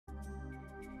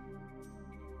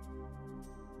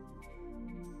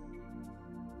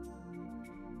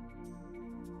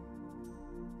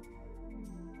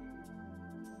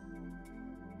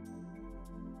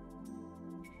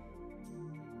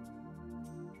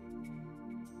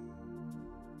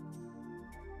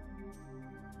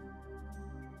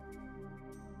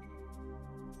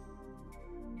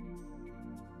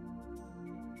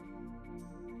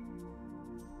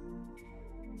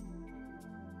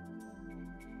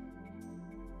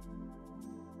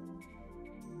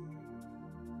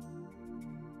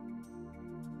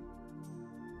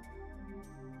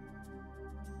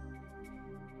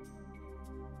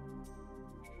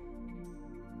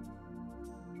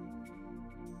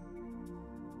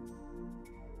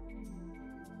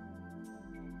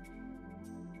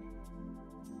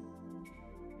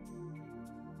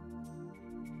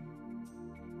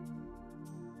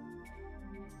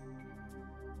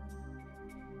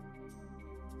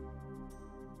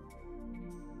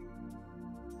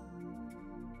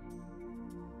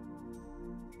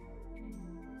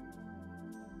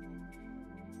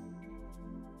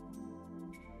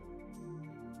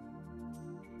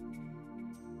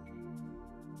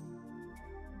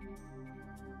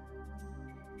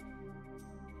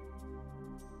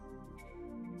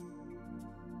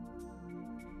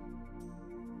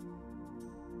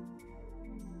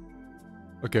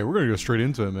Okay, we're gonna go straight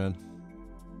into it, man.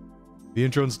 The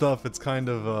intro and stuff, it's kind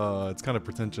of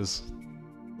pretentious.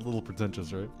 A little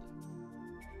pretentious, right?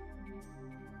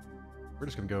 We're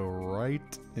just gonna go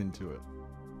right into it.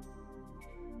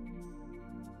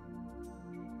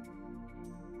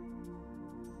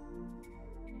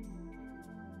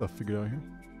 Stuff figured out here.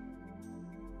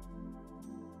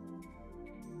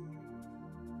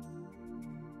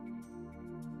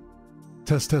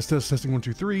 Testing 1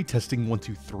 2 3, testing 1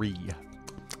 2 3.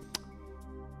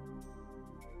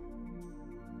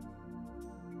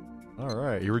 All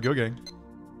right, here we go, gang.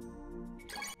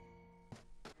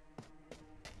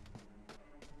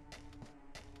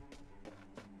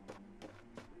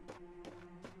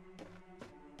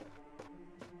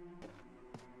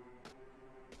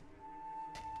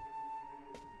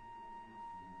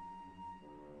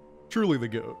 Truly the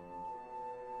GOAT.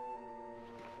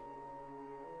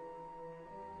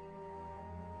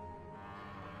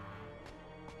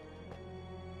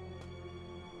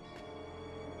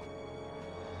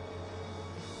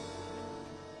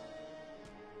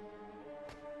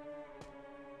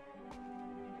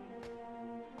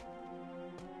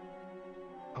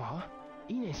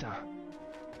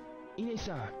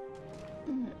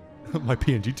 My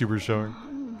PNG tuber is showing.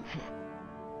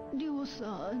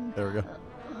 There we go.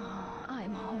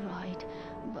 I'm all right,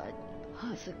 but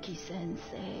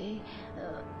Hazuki-sensei...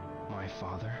 My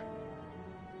father?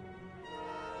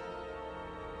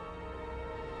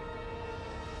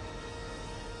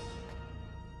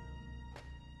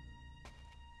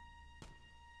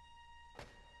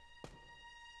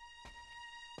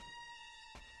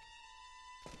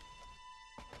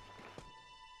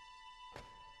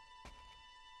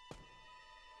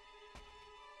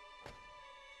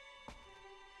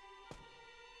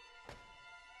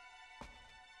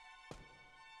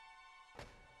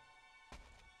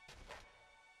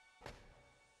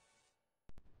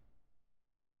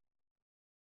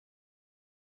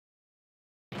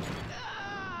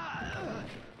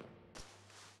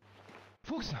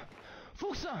 Fukusan!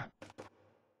 Fukusan!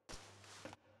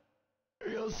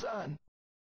 Ryo-san!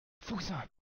 Fukusan!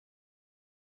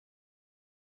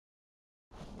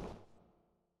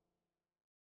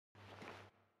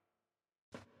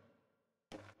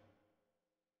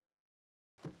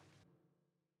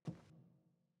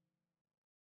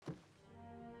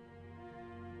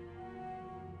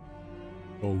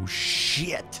 Oh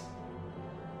shit!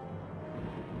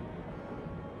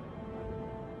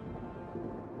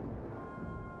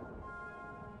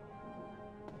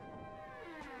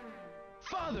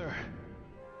 Father!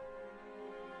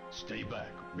 Stay back,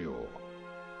 Ryo.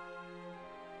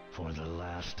 For the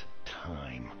last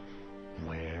time,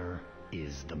 where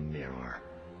is the mirror?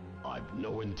 I've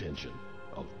no intention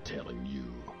of telling you.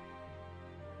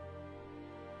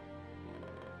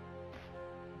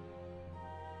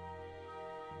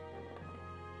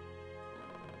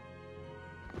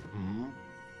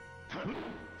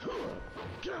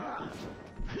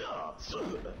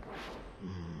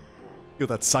 Yo,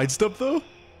 that sidestep though?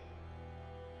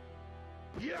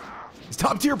 He's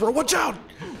top tier, bro. Watch out!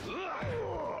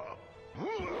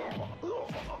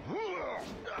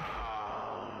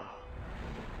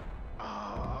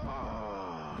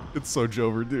 It's so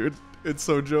Jover, dude. It's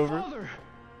so Jover. Father!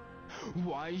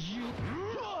 Why you...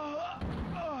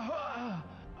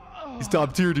 He's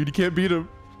top tier, dude. You can't beat him.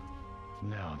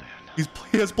 Now then,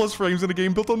 He has plus frames in a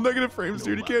game built on negative frames,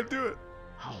 dude. You can't do it.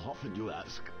 how often you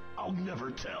ask? I'll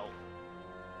never tell.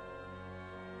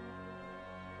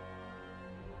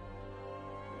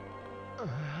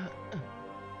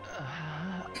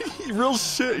 Real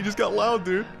shit. He just got loud,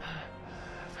 dude.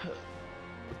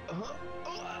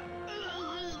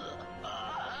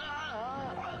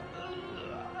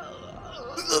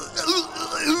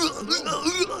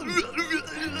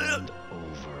 Hand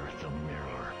over the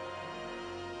mirror,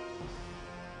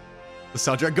 The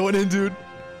soundtrack going in, dude.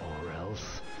 or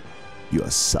else Your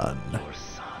son. your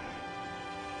son.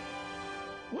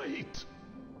 Wait!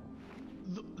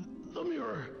 The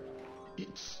mirror.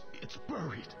 It's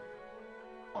buried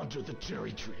under the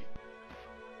cherry tree.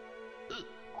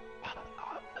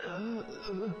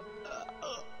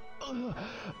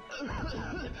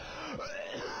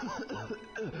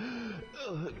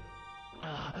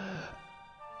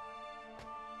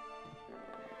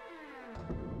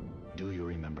 Do you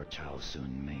remember Chao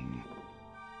Sun-Ming?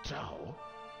 Chao?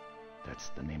 That's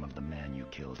the name of the man you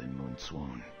killed in Moon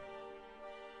Swoon.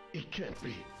 It can't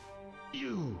be.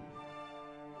 You!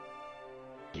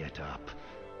 Get up.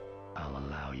 I'll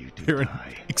allow you to You're in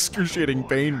die. excruciating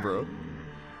pain, bro.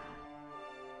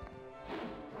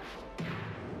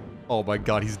 Oh my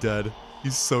god, he's dead.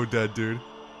 He's so dead, dude.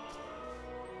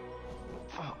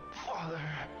 Father...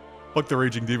 Fuck the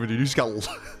raging demon, dude. You just got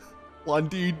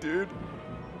Blondine, dude.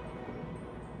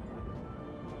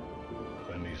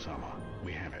 Wendy-sama,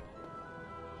 we have it.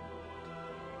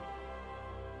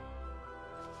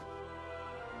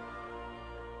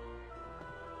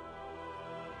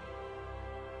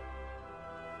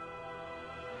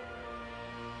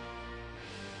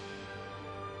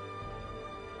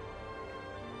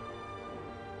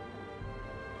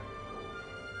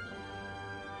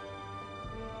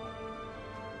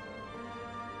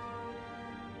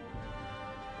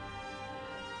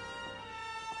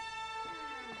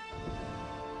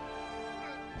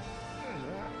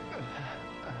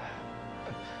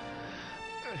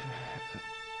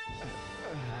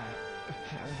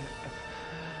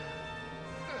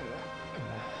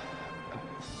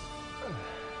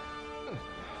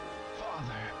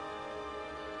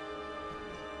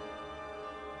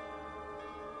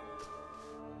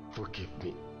 Forgive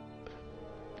me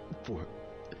for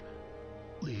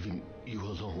leaving you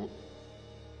alone.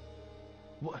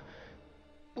 What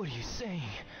are you saying?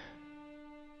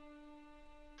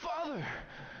 Father!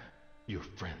 Your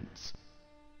friends.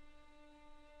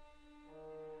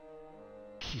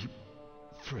 Keep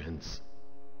friends.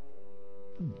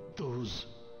 Those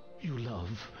you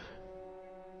love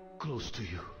close to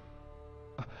you.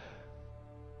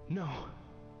 No.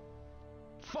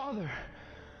 Father!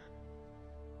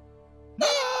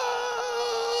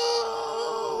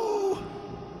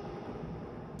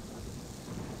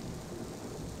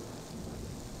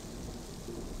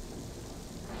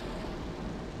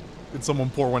 Did someone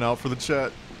pour one out for the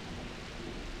chat?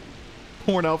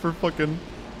 Pour one out for fucking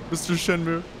Mr.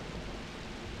 Shenmue.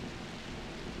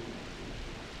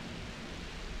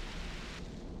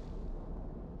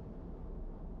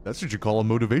 That's what you call a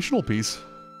motivational piece.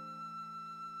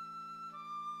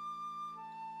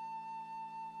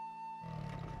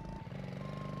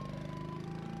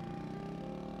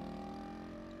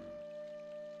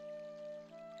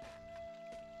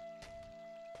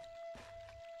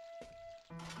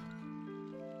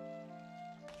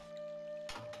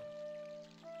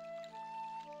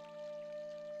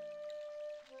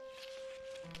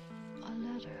 A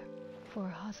letter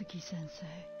for Hazuki-sensei.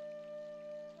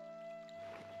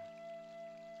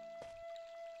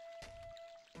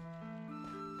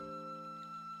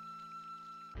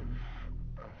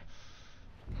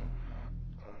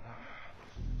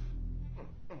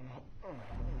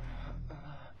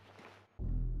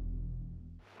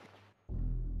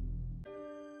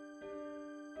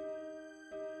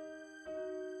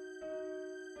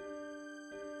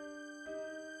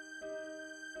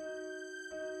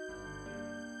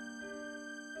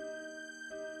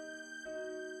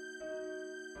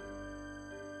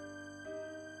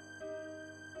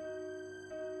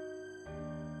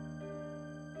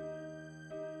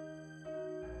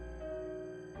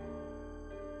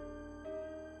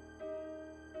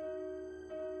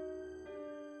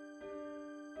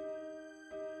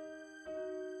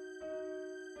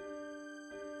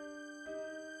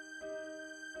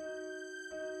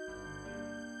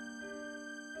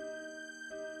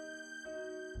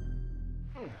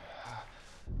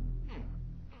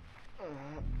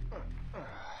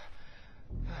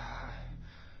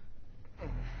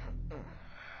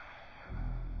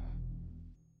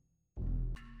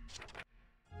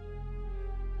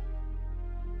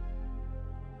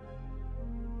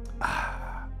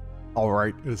 All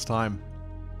right, it is time.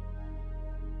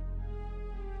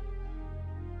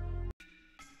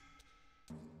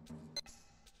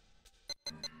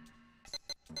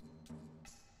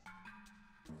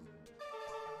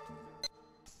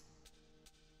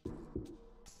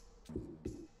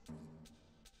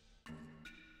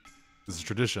 This is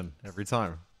tradition every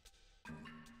time.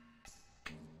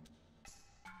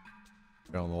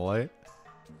 Go on the light.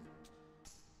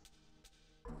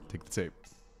 Take the tape.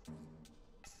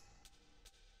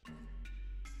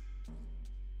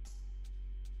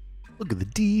 Look at the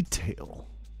detail.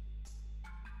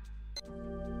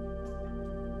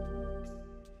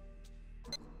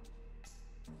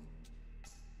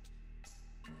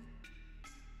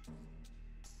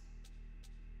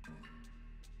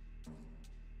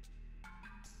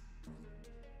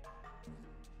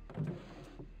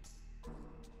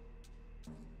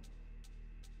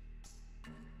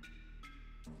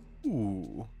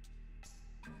 Ooh.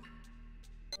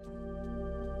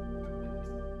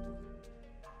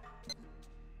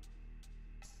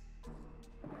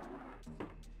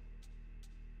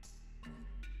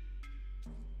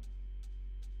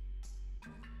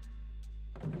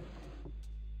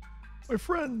 My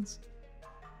friends.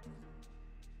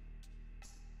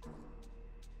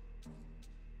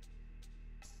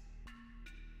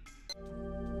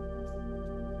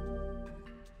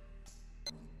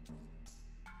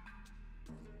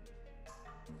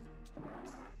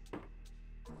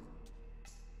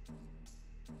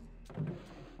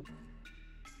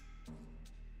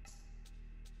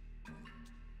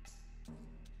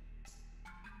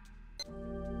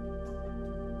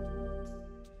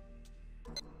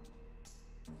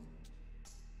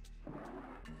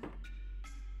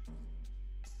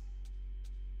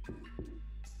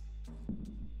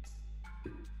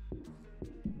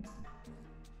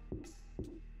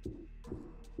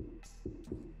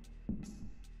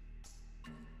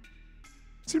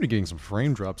 Seem to be getting some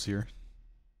frame drops here.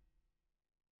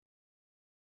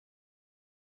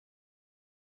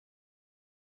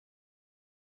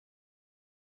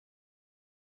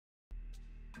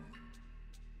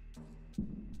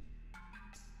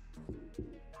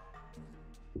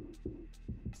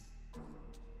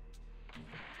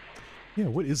 Yeah,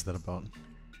 what is that about?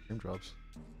 Frame drops.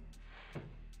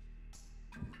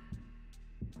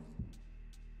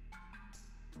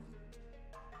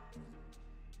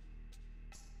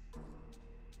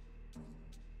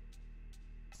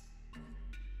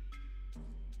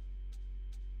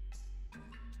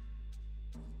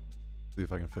 See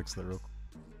if I can fix that real quick.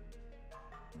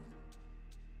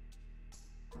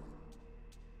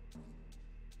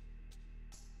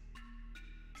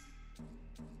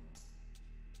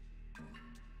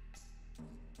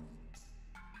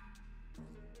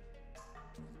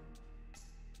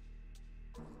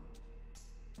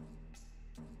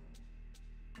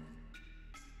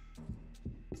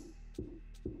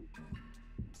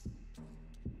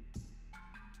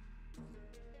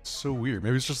 So weird.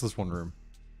 Maybe it's just this one room.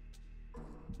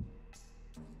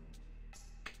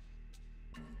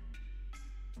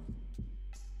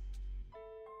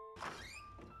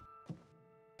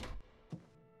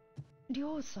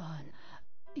 Ryo-san,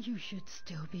 you should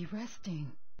still be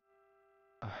resting.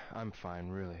 I'm fine,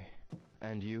 really.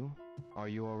 And you? Are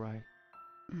you alright?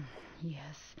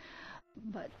 Yes,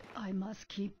 but I must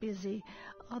keep busy,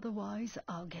 otherwise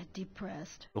I'll get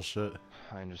depressed. Real shit.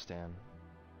 I understand.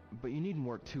 But you needn't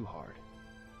work too hard.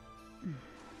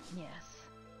 Yes.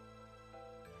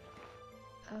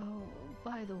 Oh,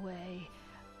 by the way,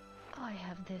 I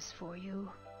have this for you.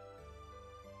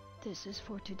 This is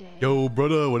for today. Yo,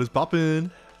 brother, what is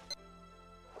poppin'?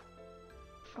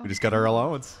 We just got our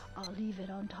allowance. I'll leave it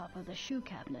on top of the shoe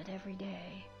cabinet every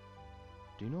day.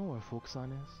 Do you know where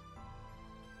Fukusan is?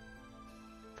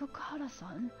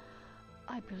 Fukara-san,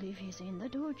 I believe he's in the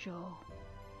dojo.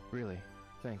 Really?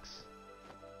 Thanks.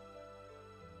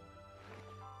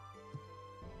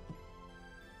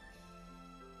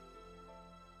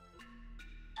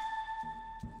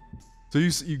 So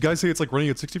you guys say it's like running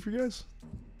at 60 for you guys?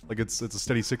 Like it's a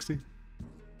steady 60?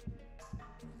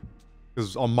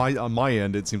 Because on my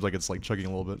end it seems like it's like chugging a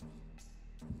little bit.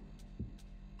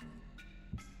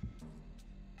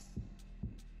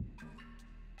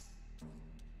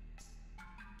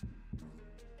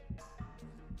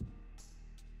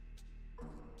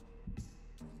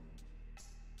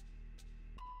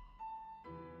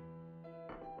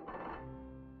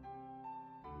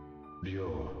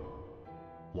 Ryo,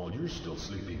 while you're still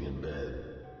sleeping in bed,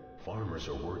 farmers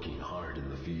are working hard in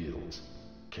the fields,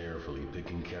 carefully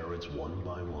picking carrots one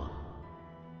by one.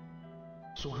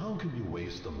 So how can you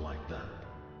waste them like that?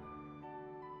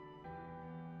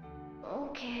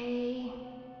 Okay,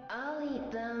 I'll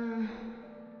eat them.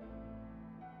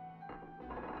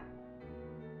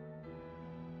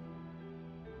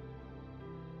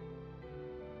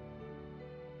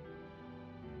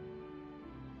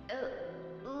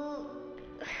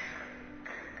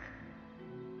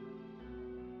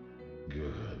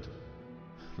 Good.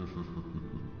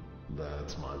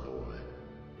 That's my boy.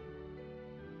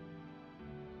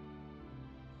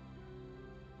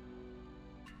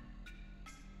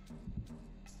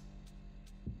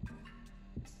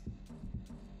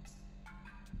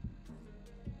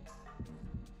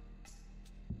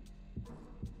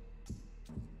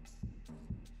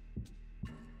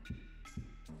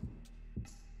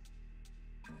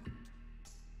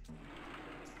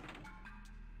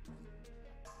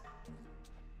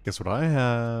 Guess what I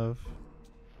have?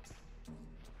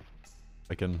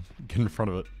 I can get in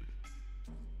front of it.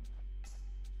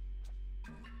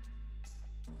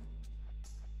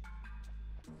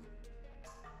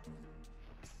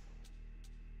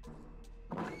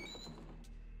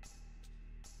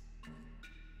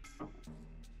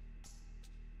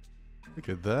 Look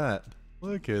at that.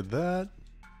 Look at that.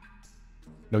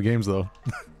 No games though.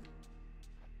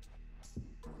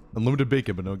 Unlimited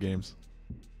bacon, but no games.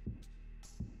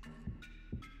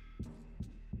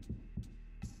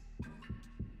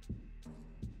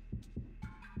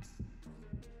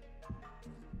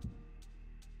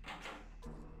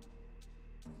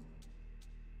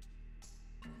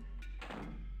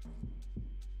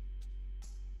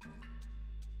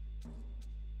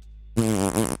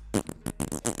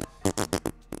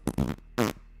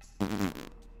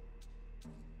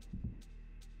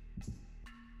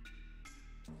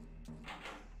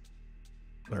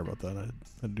 Sorry about that. I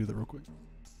had to do that real quick.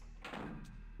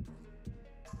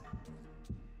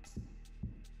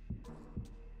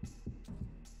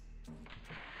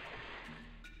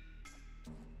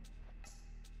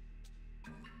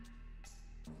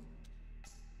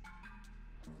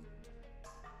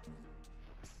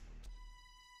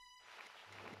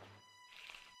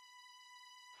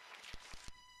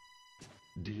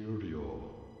 Dear Ryo,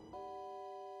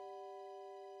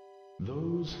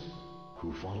 those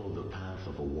who follow the path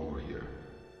of a warrior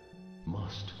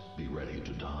must be ready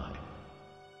to die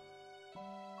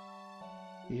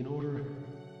in order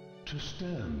to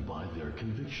stand by their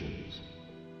convictions.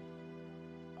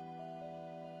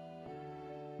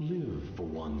 Live for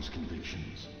one's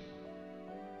convictions.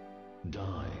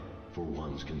 Die for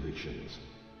one's convictions.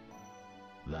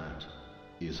 That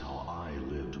is how I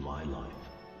lived my life.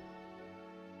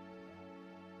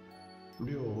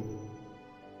 Ryo,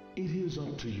 it is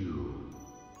up to you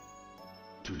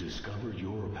to discover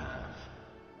your path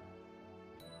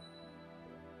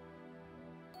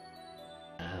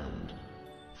and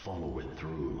follow it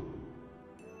through.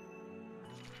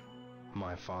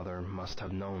 My father must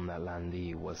have known that Lan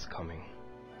Di was coming.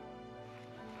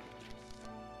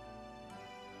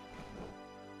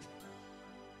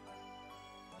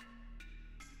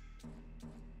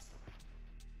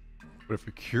 But if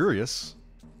you're curious,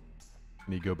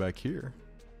 you need to go back here.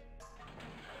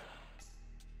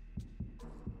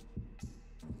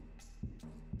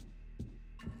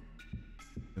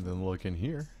 And then look in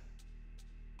here.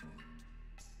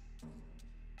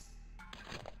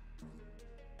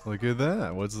 Look at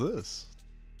that. What's this?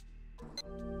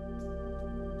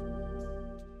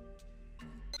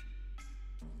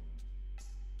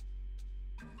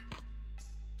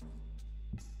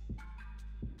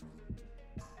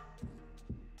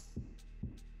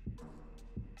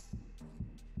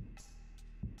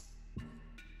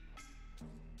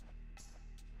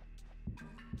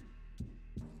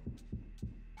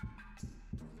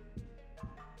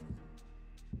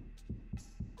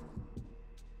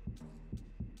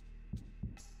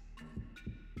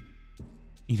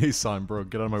 Ine-san, bro,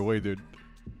 get out of my way, dude.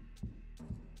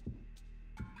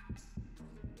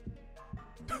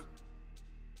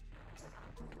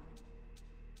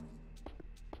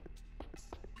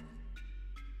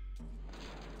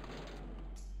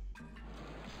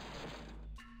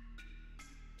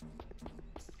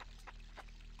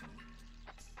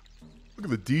 Look at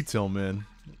the detail, man.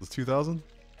 This 2000?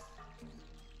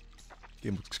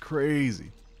 Game looks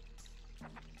crazy.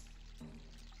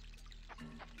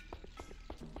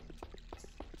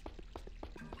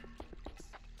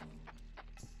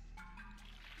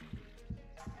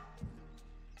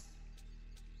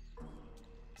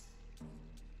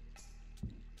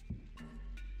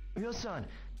 Ryo-san,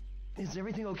 is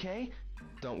everything okay?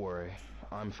 Don't worry,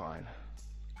 I'm fine.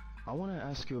 I want to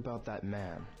ask you about that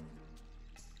man.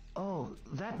 Oh,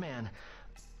 that man.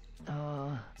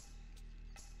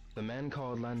 The man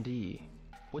called Lan Di.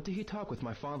 What did he talk with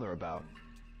my father about?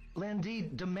 Lan Di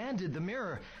demanded the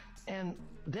mirror, and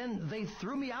then they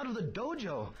threw me out of the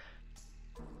dojo.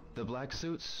 The black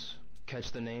suits?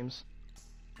 Catch the names?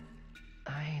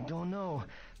 I don't know.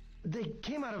 They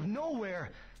came out of nowhere.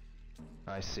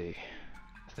 I see.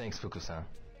 Thanks, Fuku-san.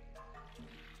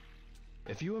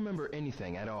 If you remember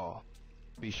anything at all,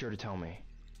 be sure to tell me.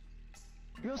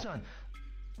 Ryo-san,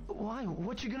 why?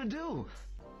 What you gonna do?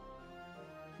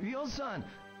 Ryo-san,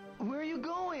 where are you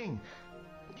going?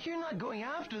 You're not going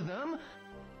after them.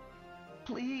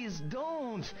 Please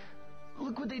don't.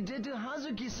 Look what they did to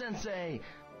Hazuki-sensei.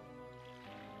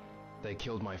 They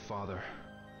killed my father,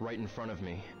 right in front of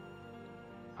me.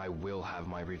 I will have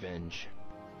my revenge.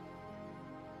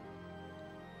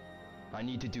 I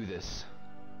need to do this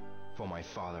for my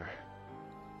father.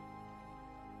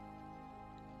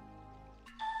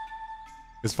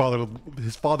 His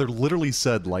father literally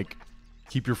said, like,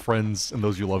 keep your friends and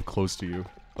those you love close to you,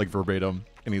 like verbatim.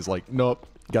 And he's like, nope,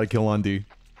 gotta kill Lan Di.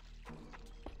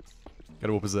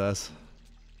 Gotta whoop his ass.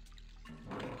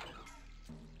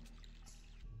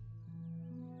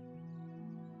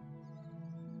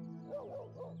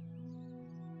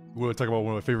 We want to talk about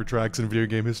one of my favorite tracks in video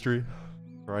game history?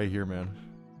 Right here, man.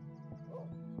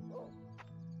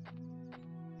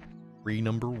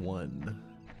 Number 1.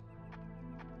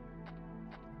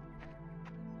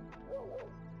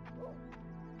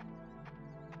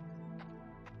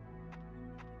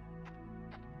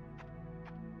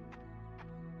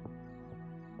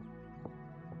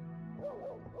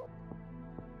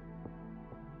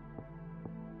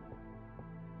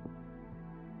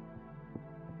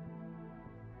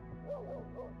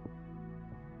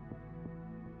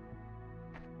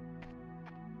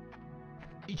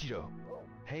 Ichiro.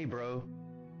 Hey, bro.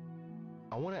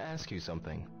 I want to ask you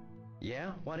something.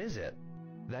 Yeah? What is it?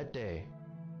 That day,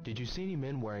 did you see any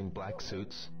men wearing black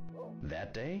suits?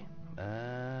 That day?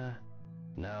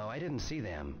 No, I didn't see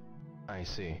them. I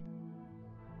see.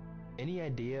 Any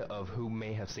idea of who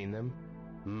may have seen them?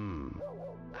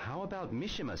 How about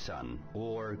Mishima-san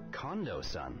or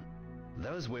Kondo-san?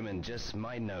 Those women just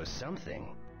might know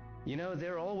something. You know,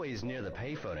 they're always near the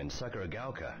payphone in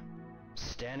Sakuragaoka.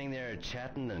 Standing there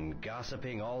chatting and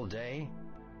gossiping all day.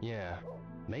 Yeah,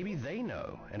 Maybe they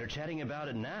know and are chatting about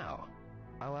it now.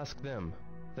 I'll ask them.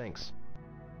 Thanks.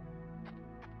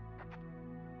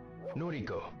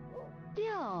 Noriko,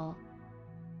 Yo,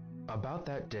 about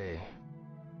that day.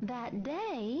 that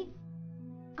day?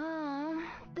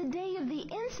 The day of the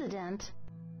incident.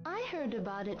 I heard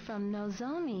about it from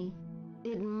Nozomi.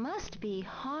 It must be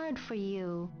hard for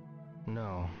you.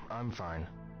 No, I'm fine.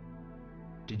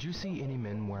 Did you see any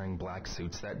men wearing black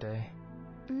suits that day?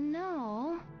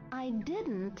 No, I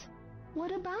didn't.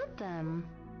 What about them?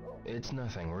 It's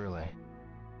nothing, really.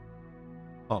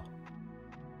 Huh.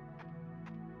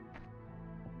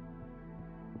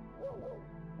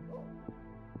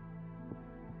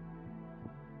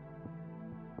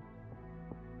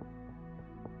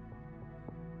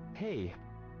 Hey,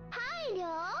 Hi,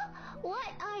 what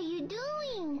are you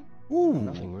doing? Ooh.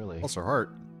 nothing really. Bless her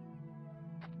heart.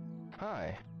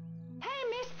 Hi. Hey,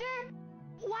 mister!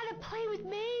 Wanna play with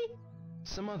me?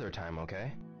 Some other time,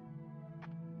 okay?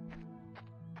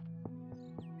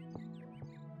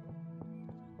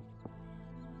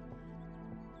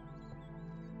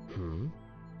 Hmm?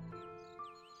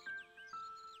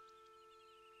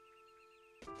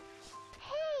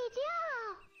 Hey,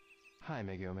 Joe! Hi,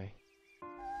 Megumi.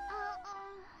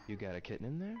 You got a kitten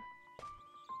in there?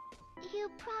 You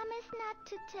promise not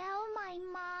to tell my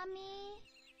mommy?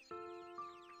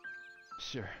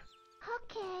 Sure.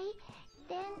 Okay,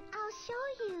 then I'll show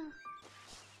you.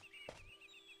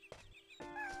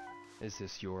 Is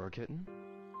this your kitten?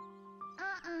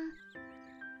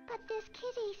 But this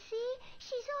kitty, see?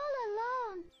 She's all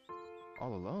alone.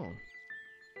 All alone?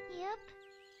 Yep.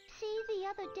 See, the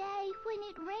other day, when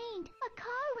it rained, a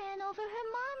car ran over her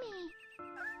mommy.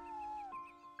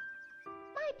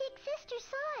 My big sister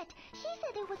saw it. She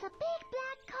said it was a big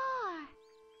black car.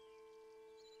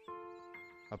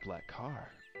 A black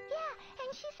car? Yeah,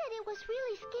 and she said it was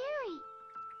really scary.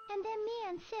 And then me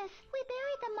and Sis, we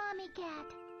buried the mommy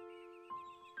cat.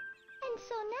 And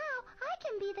so now I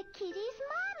can be the kitty's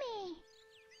mommy.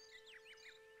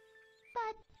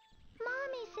 But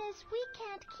Mommy says we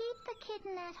can't keep the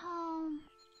kitten at home.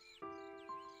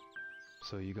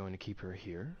 So you going to keep her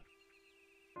here?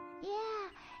 Yeah,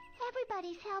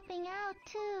 everybody's helping out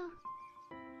too.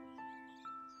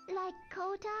 Like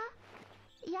Kota,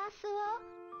 Yasuo,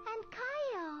 and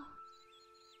Kaio.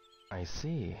 I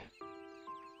see.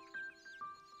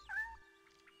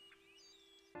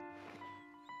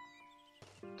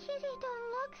 Kitty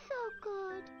don't look so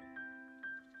good.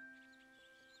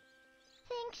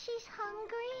 Think she's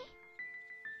hungry?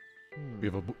 We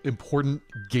have an important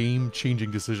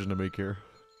game-changing decision to make here.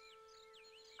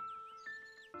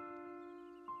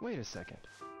 Wait a second.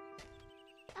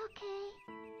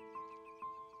 Okay.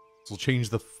 This will change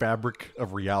the fabric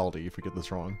of reality if we get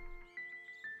this wrong.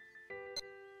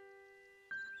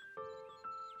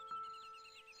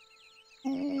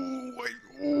 Ooh, wait,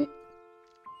 ooh.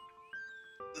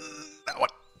 That one.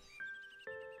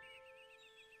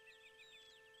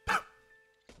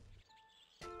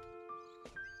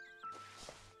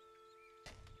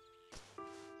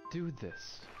 Do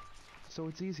this, so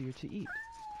it's easier to eat.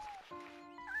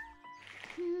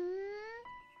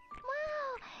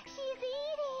 Wow, she's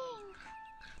eating.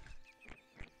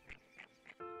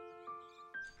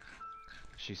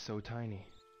 She's so tiny,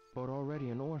 but already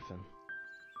an orphan.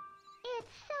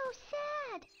 It's so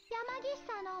sad.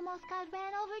 Yamagi-san almost got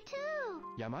ran over too.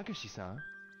 Yamagashi-san?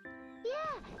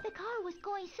 Yeah, the car was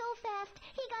going so fast,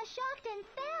 he got shocked and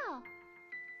fell.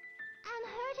 And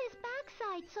hurt his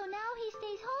backside, so now he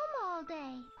stays home all day.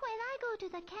 When I go to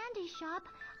the candy shop,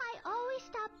 I always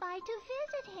stop by to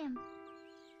visit him.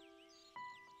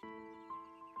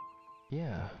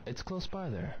 Yeah, it's close by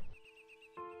there.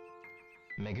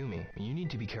 Megumi, you need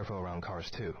to be careful around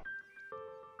cars too.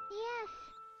 Yes.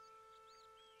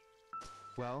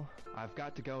 Well, I've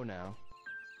got to go now.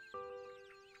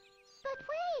 But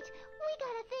wait, we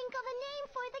gotta think of a name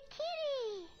for the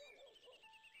kitty.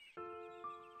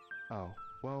 Oh,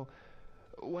 well,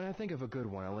 when I think of a good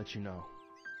one, I'll let you know.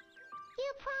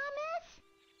 You promise?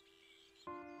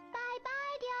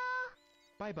 Bye-bye, y'all.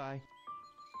 Bye-bye.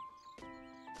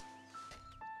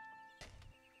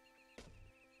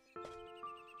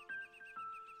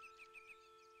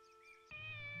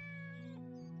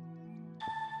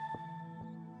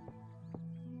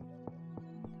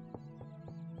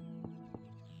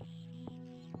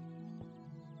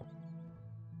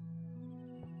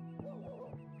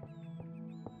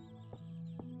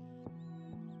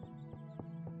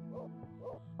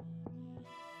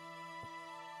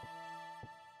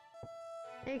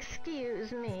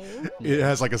 Excuse me. It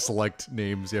has like a select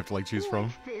names you have to like choose from.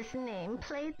 What's this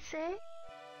nameplate say?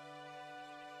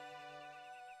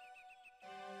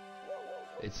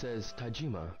 It says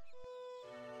Tajima.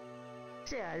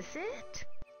 Does it?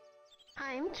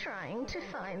 I'm trying to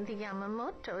find the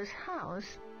Yamamoto's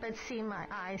house, but see, my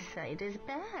eyesight is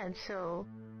bad, so...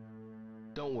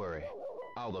 Don't worry.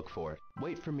 I'll look for it.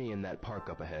 Wait for me in that park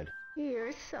up ahead.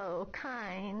 You're so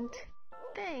kind.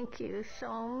 Thank you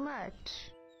so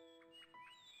much.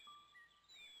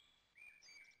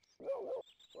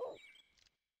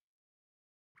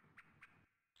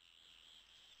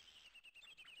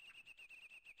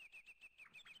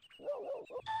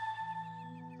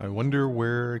 I wonder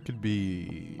where it could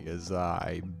be as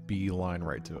I beeline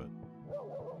right to it.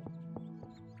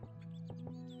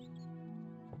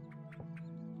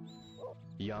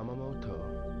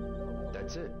 Yamamoto.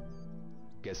 That's it.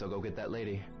 Guess I'll go get that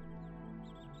lady.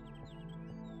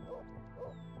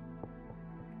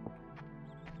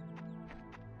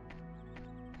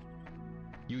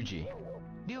 Yuji.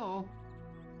 Yo.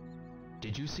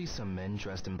 Did you see some men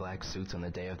dressed in black suits on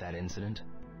the day of that incident?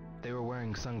 They were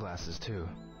wearing sunglasses too.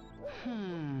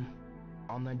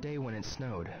 On the day when it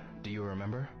snowed, do you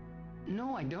remember?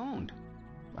 No, I don't.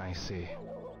 I see.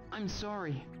 I'm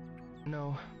sorry.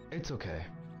 No, it's okay.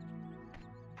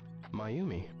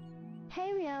 Mayumi.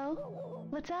 Hey, Ryo.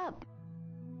 What's up?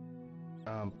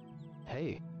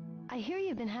 Hey. I hear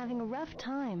you've been having a rough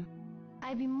time.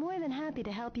 I'd be more than happy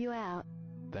to help you out.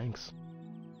 Thanks.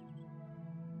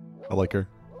 I like her.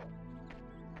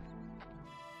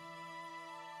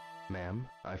 Ma'am,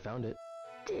 I found it.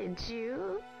 Did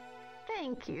you?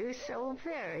 Thank you so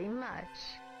very much.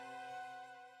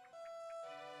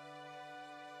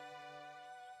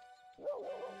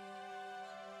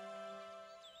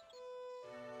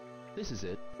 This is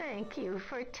it. Thank you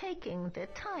for taking the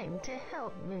time to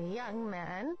help me, young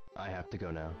man. I have to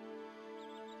go now.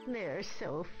 There are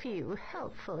so few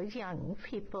helpful young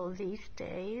people these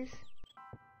days.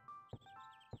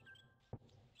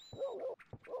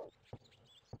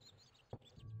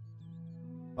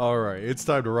 Alright, it's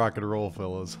time to rock and roll,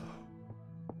 fellas.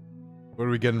 What are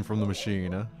we getting from the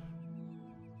machine, huh?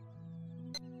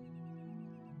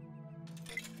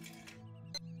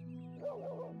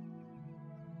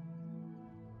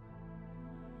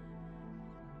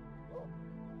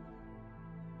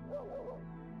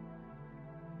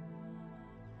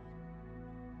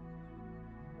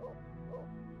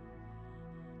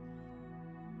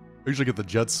 I usually get the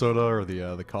jet soda or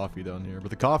the coffee down here, but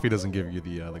the coffee doesn't give you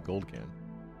the gold can.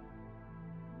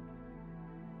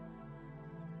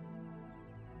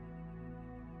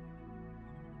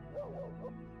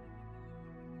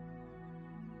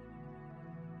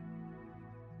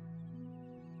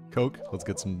 Coke. Let's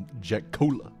get some Jet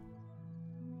Cola.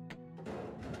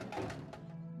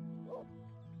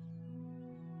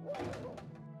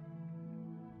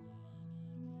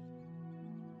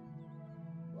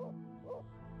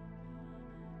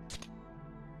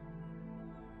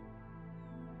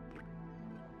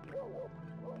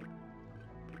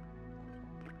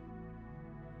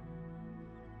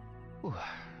 Ooh.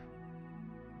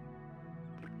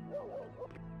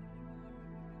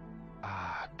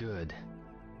 Ah, good.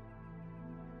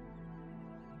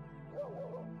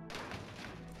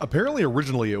 Apparently,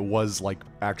 originally it was like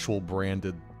actual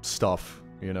branded stuff,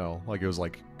 you know, like it was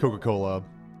like Coca-Cola,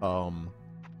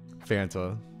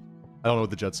 Fanta. I don't know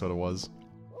what the jet soda was.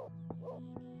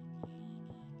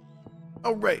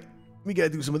 Oh right, we gotta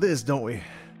do some of this, don't we?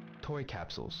 Toy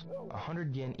capsules.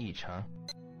 100 yen each, huh?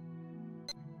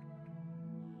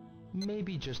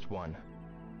 Maybe just one.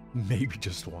 Maybe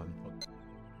just one.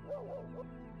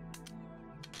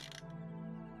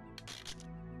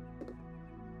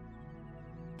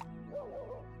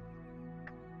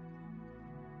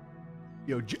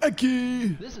 Yo, Jackie!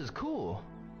 This is cool.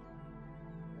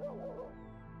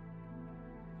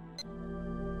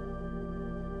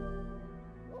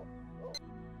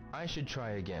 I should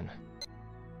try again.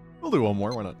 We'll do one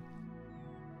more, why not?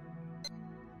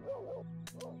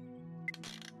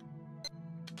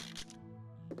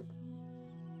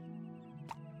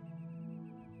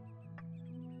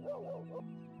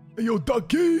 Hey, yo,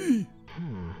 Ducky!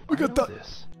 We got the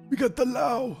this. We got the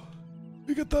Lao!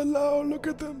 We got the Lao, look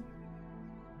at them!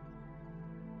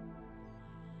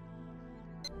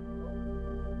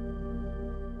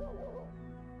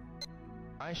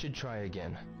 I should try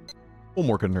again. One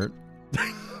more couldn't hurt.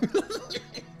 Did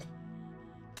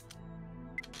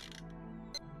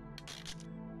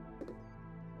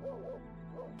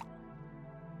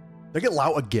I get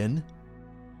Lao again?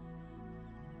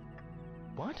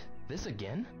 What? This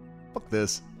again? Fuck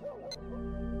this.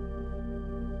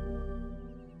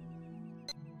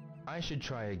 I should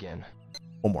try again.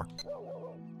 One more.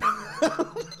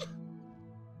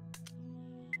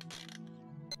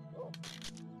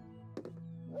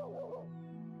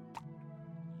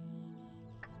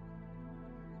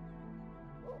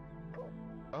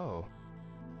 Oh.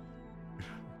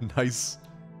 Nice.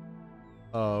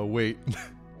 Wait.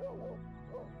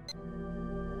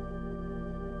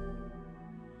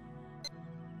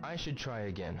 I should try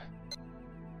again.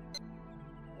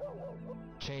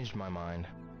 Changed my mind.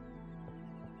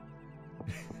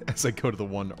 As I go to the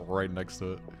one right next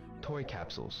to it. Toy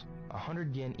capsules.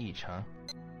 100 yen each, huh?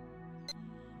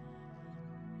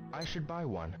 I should buy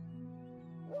one.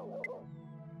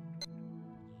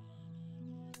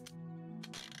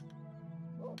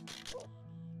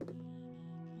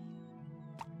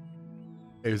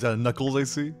 Hey, is that a Knuckles I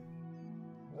see?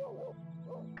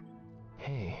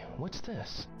 Hey, what's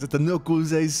this? Is it the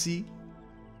Knuckles I see?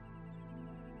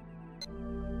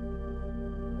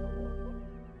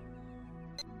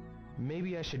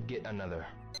 Maybe I should get another.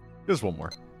 Just one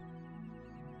more.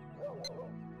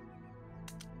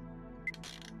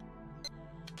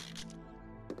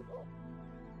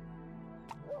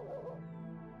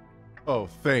 Oh,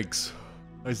 thanks.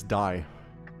 Nice die.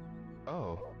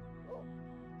 Oh.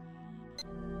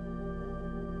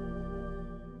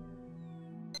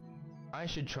 I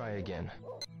should try again.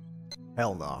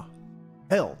 Hell nah.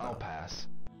 Hell I'll nah. pass.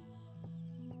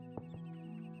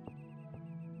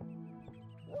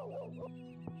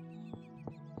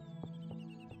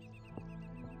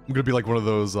 I'm gonna be like one of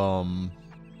those,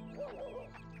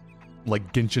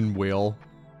 like Genshin whale,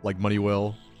 like money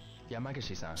whale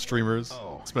Yamagishi-san, streamers.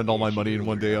 Oh, Spend all my yes, money in you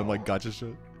one day on know. like gacha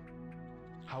shit.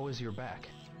 how is your back?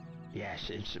 Yes,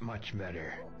 it's much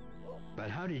better. But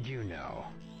how did you know?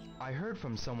 I heard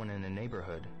from someone in the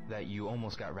neighborhood that you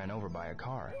almost got ran over by a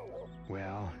car.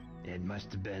 Well, it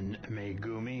must have been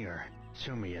Megumi or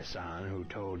Sumiya-san who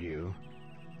told you.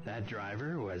 That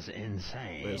driver was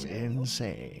insane.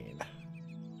 Insane.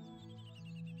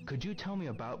 Could you tell me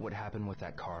about what happened with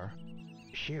that car?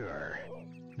 Sure.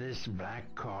 This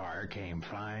black car came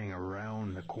flying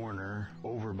around the corner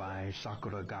over by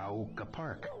Sakuragaoka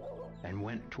Park and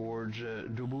went towards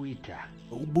Dobuita.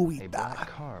 A black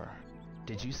car.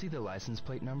 Did you see the license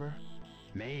plate number?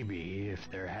 Maybe if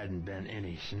there hadn't been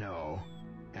any snow.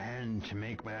 And to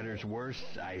make matters worse,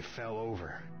 I fell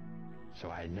over. So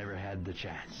I never had the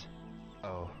chance.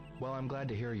 Oh, well, I'm glad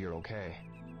to hear you're okay.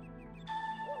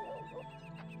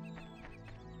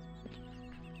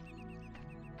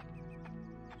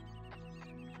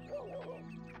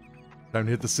 Time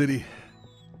to hit the city.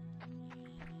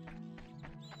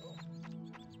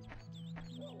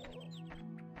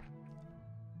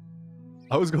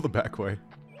 I always go the back way.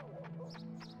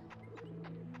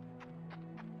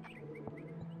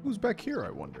 Who's back here,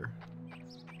 I wonder?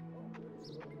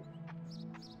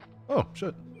 Oh,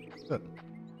 shit. Shit.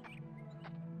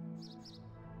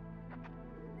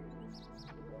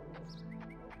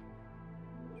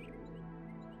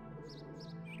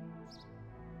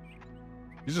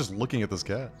 He's just looking at this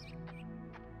cat.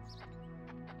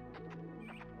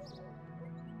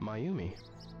 Mayumi,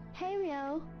 Hey,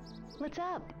 Ryo. What's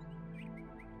up?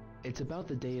 it's about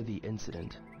the day of the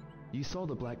incident. You saw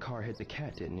the black car hit the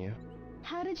cat, didn't you?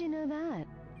 How did you know that?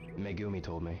 Megumi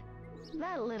told me.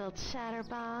 That little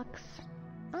chatterbox.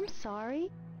 I'm sorry.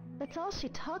 That's all she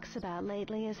talks about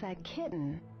lately is that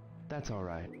kitten. That's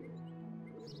alright.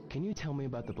 Can you tell me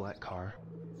about the black car?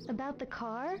 About the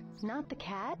car, not the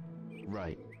cat?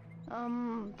 Right.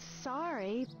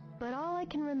 Sorry, but all I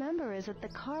can remember is that the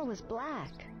car was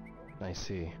black. I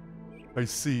see. I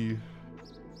see.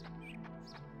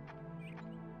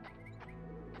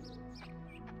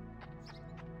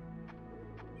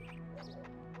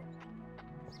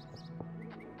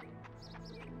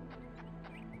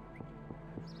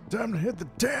 Time to hit the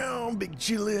town, big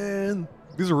chillin'.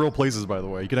 These are real places, by the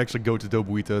way. You can actually go to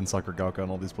Dobuita and Sakuragaoka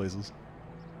and all these places.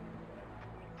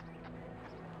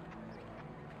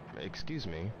 Excuse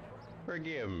me.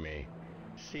 Forgive me.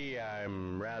 See,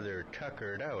 I'm rather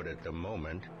tuckered out at the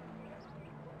moment.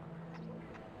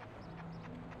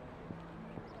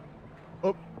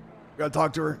 Oh, gotta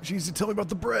talk to her. She needs to tell me about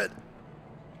the bread.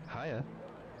 Hiya.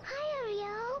 Hi,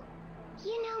 Ariel.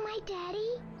 You know my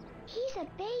daddy? He's a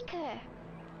baker.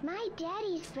 My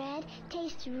daddy's bread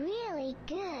tastes really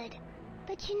good.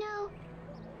 But you know,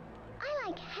 I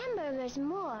like hamburgers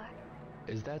more.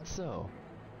 Is that so?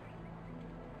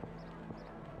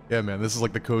 Yeah, man, this is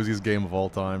like the coziest game of all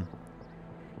time.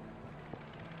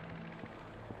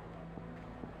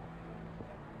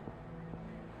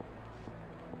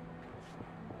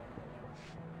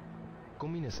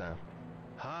 Gomina-san.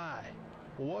 Hi.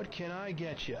 What can I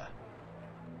get you?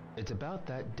 It's about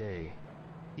that day.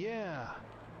 Yeah,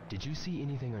 Did you see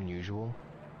anything unusual?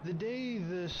 the day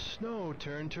the snow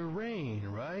turned to rain,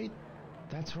 right?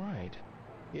 That's right.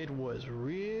 It was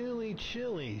really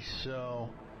chilly, so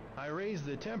I raised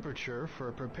the temperature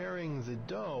for preparing the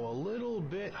dough a little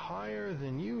bit higher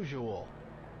than usual.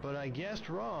 But I guessed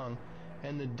wrong,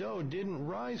 and the dough didn't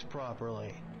rise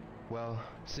properly. Well,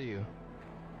 see you.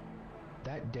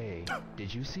 That day,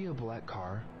 did you see a black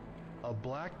car? A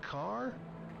black car?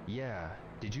 Yeah,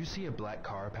 did you see a black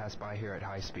car pass by here at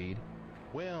high speed?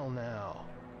 Well now,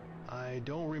 I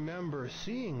don't remember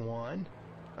seeing one.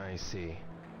 I see.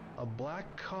 A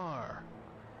black car.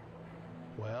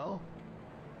 Well,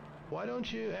 why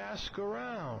don't you ask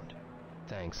around?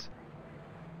 Thanks.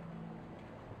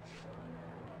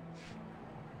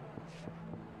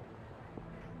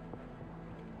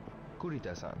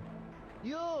 Kurita-san,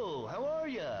 Yo, how are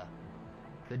ya?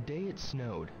 the day it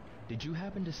snowed, did you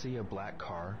happen to see a black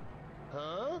car?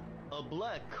 Huh? A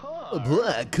black car? A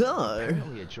black car?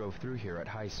 Apparently it drove through here at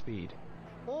high speed.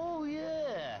 Oh,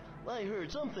 yeah. I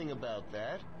heard something about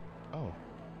that. Oh.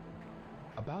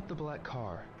 About the black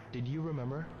car, did you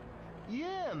remember?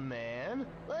 Yeah, man.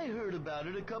 I heard about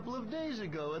it a couple of days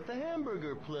ago at the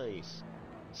hamburger place.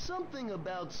 Something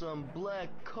about some black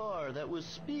car that was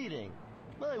speeding.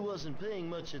 I wasn't paying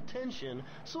much attention,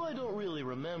 so I don't really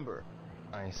remember.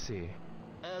 I see.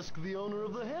 Ask the owner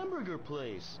of the hamburger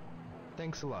place.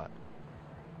 Thanks a lot.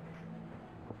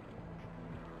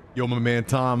 Yo, my man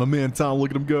Tom, look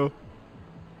at him go.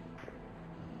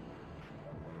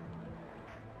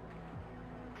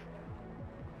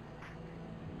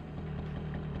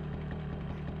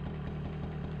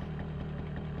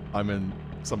 I'm in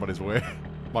somebody's way.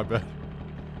 My bad.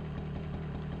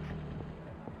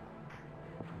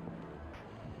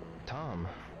 Tom.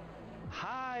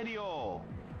 Hi, Rio.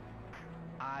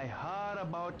 I heard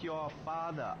about your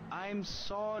father. I'm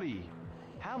sorry.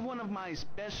 Have one of my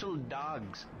special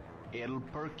dogs. It'll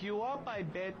perk you up, I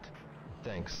bet.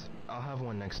 Thanks. I'll have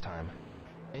one next time.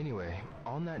 Anyway,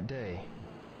 on that day,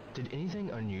 did anything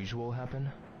unusual happen?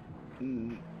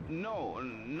 No,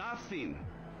 nothing.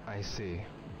 I see.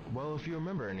 Well, if you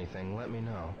remember anything, let me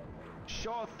know.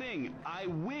 Sure thing, I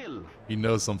will. He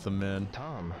knows something, man.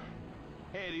 Tom.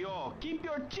 Hey, Rio, keep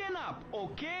your chin up,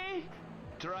 okay?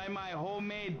 Try my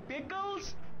homemade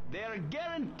pickles. They're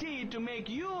guaranteed to make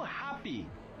you happy.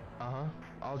 Uh-huh.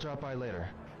 I'll drop by later.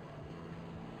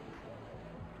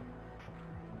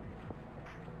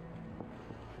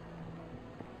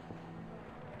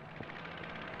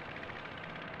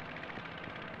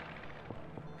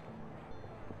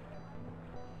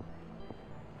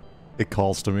 It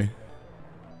calls to me.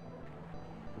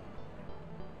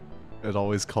 It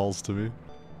always calls to me.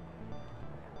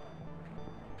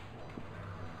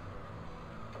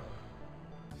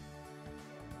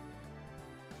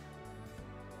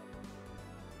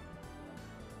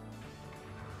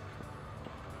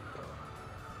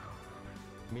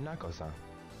 Minako-san.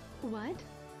 What?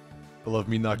 I love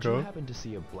Did you Minako. happen to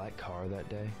see a black car that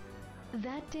day?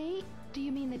 That day? Do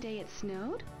you mean the day it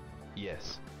snowed?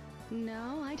 Yes.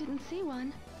 No, I didn't see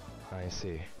one. I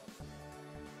see.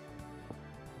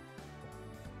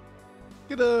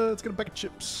 Let's get a bag of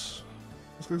chips.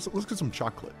 Let's get some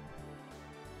chocolate.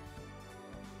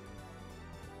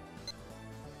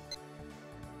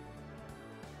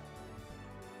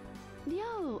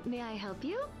 Yo, may I help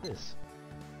you? This.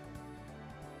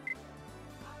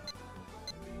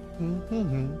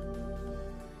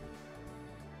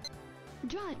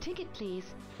 Draw a ticket, please.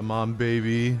 Come on,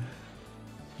 baby.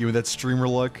 Give me that streamer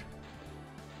luck.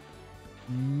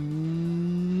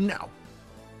 Now.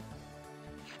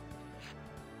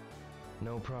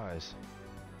 No prize.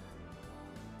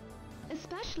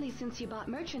 Especially since you bought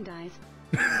merchandise.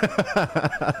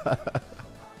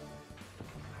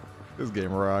 This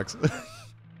game rocks.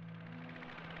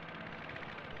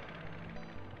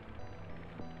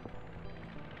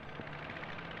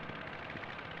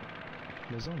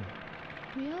 Nozomi.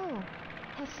 Ryo,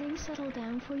 have things settled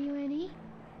down for you any?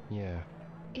 Yeah.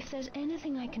 If there's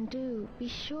anything I can do, be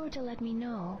sure to let me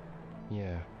know.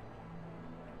 Yeah.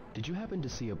 Did you happen to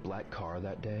see a black car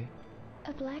that day?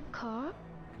 A black car?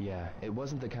 Yeah, it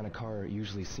wasn't the kind of car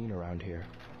usually seen around here.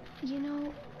 You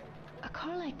know, a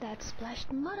car like that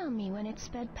splashed mud on me when it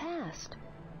sped past.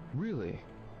 Really?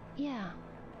 Yeah.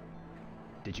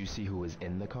 Did you see who was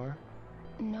in the car?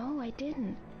 No, I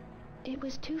didn't. It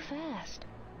was too fast.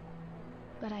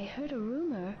 But I heard a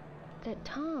rumor that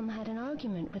Tom had an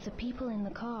argument with the people in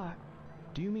the car.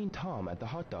 Do you mean Tom at the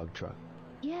hot dog truck?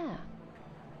 Yeah.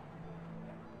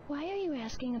 Why are you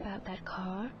asking about that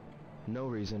car? No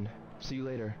reason. See you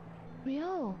later.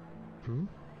 Ryo, Hmm?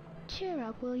 Cheer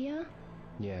up, will ya?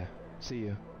 Yeah, see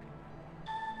you.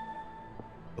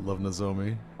 I love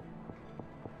Nozomi.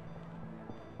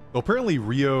 Well, apparently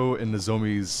Ryo and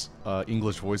Nozomi's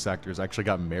English voice actors actually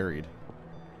got married.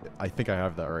 I think I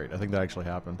have that right. I think that actually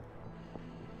happened.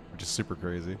 Which is super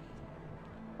crazy.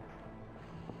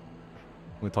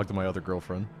 Let me talk to my other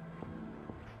girlfriend.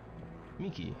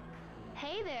 Miki,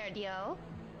 Hey there, Dio.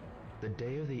 the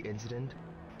day of the incident,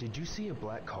 did you see a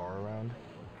black car around?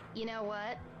 You know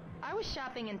what? I was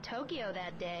shopping in Tokyo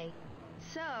that day.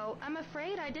 So, I'm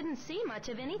afraid I didn't see much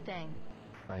of anything.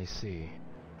 I see.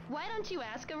 Why don't you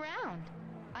ask around?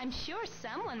 I'm sure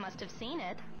someone must have seen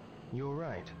it. You're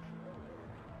right.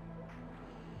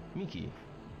 Miki,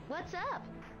 What's up?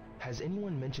 has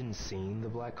anyone mentioned seeing the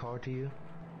black car to you?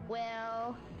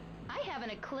 Well, I haven't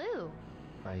a clue.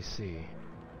 I see.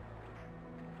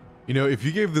 You know, if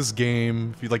you gave this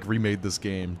game, if you like remade this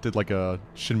game, did like a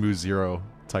Shenmue 0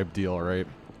 type deal, right?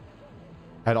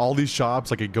 Had all these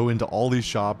shops, I could go into all these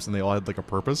shops and they all had like a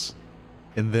purpose.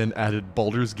 And then added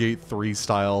Baldur's Gate 3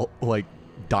 style, like,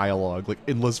 dialogue, like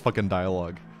endless fucking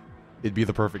dialogue. It'd be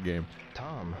the perfect game.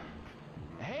 Tom,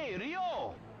 Hey,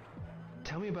 Rio!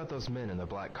 tell me about those men in the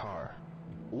black car.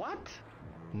 What?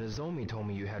 Nozomi told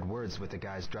me you had words with the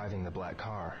guys driving the black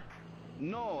car.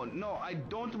 No, I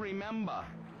don't remember.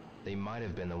 They might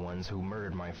have been the ones who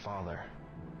murdered my father.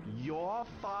 Your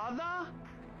father?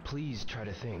 Please try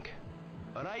to think.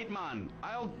 Right, man.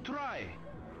 I'll try.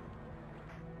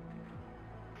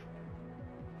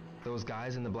 Those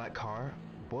guys in the black car,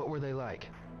 what were they like?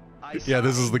 Yeah,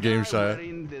 this is the game, guy Shia.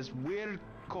 wearing this weird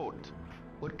coat.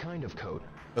 What kind of coat?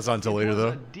 That's not until It later, was though.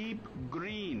 a deep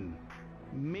green.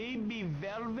 Maybe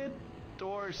velvet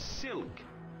or silk.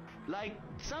 Like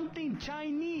something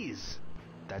Chinese.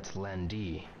 That's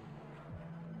Landi.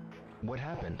 What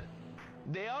happened?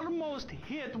 They almost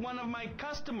hit one of my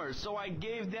customers, so I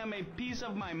gave them a piece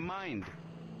of my mind.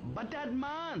 But that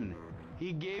man,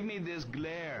 he gave me this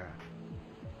glare.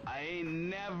 I ain't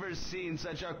never seen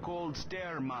such a cold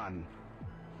stare, man.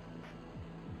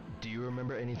 Do you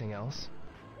remember anything else?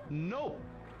 Nope.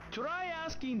 Try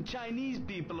asking Chinese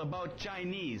people about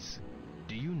Chinese.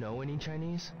 Do you know any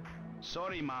Chinese?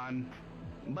 Sorry, man.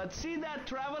 But see that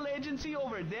travel agency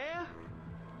over there?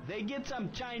 They get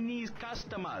some Chinese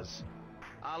customers.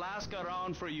 I'll ask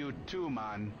around for you too,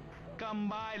 man. Come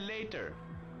by later.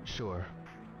 Sure.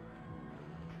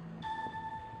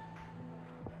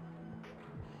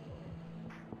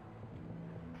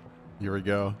 Here we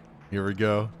go. Here we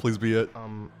go. Please be it.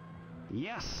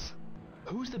 Yes.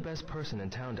 Who's the best person in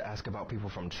town to ask about people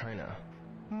from China?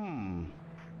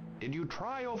 Did you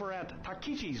try over at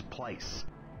Takichi's place?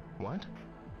 What?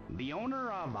 The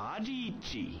owner of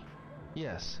Ajiichi.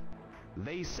 Yes.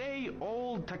 They say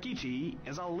old Takichi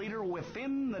is a leader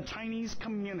within the Chinese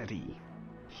community.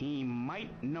 He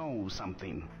might know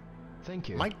something. Thank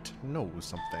you. Might know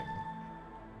something.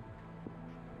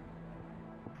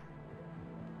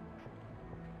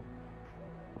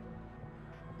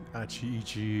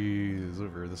 Achiichi is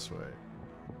over this way.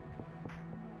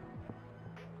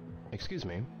 Excuse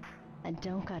me. I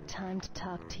don't got time to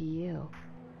talk to you.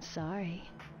 Sorry.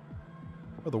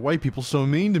 Oh, the white people so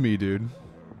mean to me, dude.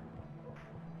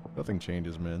 Nothing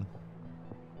changes, man.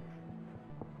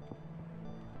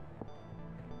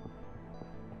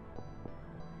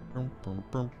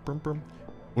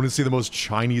 Want to see the most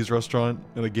Chinese restaurant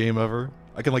in a game ever?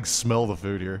 I can like smell the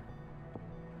food here.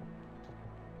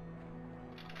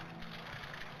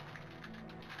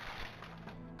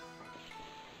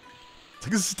 It's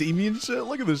like a steamy and shit.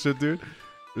 Look at this shit, dude.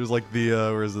 There's like the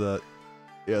where's that?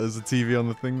 Yeah, there's a TV on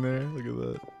the thing there. Look at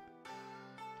that.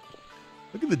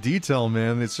 Look at the detail,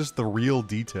 man. It's just the real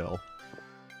detail.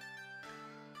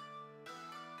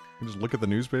 You just look at the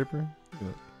newspaper. Look at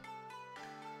that.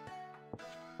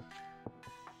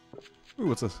 Ooh,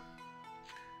 what's this?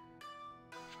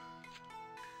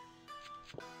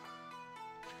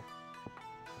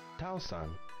 Tao-san,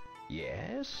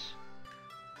 Yes?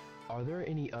 are there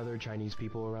any other Chinese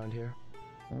people around here?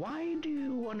 Why do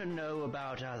you want to know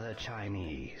about other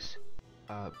Chinese?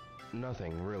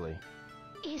 Nothing, really.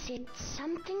 Is it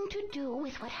something to do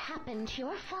with what happened to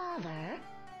your father?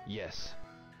 Yes.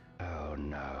 Oh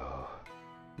no.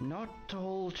 Not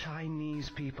all Chinese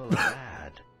people are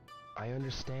bad. I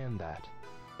understand that,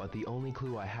 but the only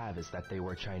clue I have is that they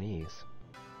were Chinese.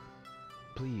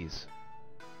 Please,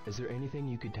 is there anything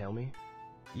you could tell me?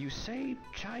 You say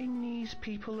Chinese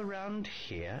people around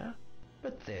here?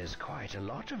 But there's quite a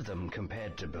lot of them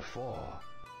compared to before.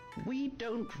 We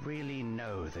don't really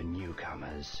know the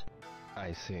newcomers.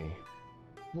 I see.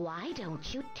 Why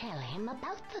don't you tell him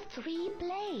about the 3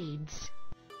 blades?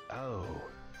 Oh,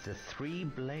 The 3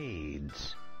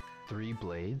 blades. 3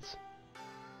 blades?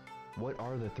 What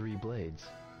are the 3 blades?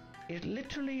 It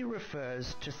literally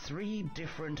refers to 3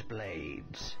 different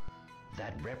blades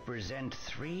that represent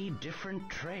 3 different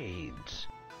trades.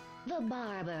 The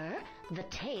barber, the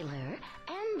tailor,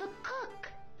 and the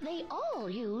cook. They all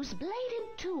use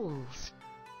bladed tools.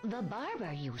 The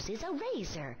barber uses a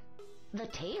razor. The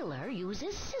tailor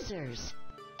uses scissors.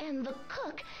 And the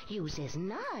cook uses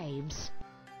knives.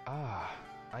 Ah,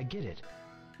 I get it.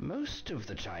 Most of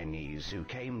the Chinese who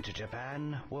came to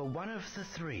Japan were one of the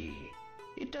 3.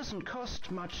 It doesn't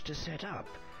cost much to set up,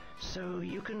 so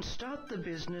you can start the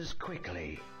business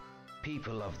quickly.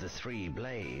 People of the 3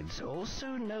 blades also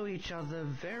know each other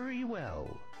very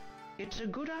well. It's a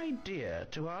good idea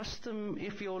to ask them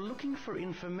if you're looking for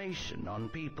information on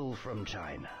people from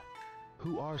China.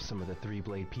 Who are some of the 3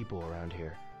 blade people around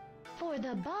here? For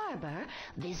the barber,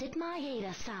 visit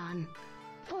Maeda-san.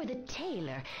 For the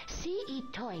tailor, see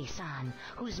Itoi-san,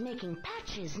 who's making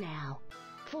patches now.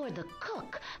 For the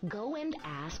cook, go and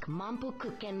ask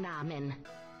Mampukuken Ramen.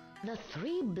 The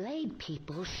 3 blade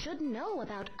people should know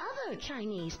about other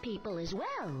Chinese people as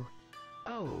well.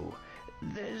 Oh,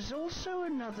 there's also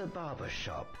another barber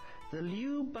shop, the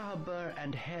Liu Barber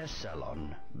and Hair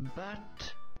Salon,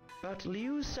 But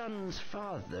Liu-san's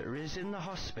father is in the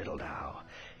hospital now.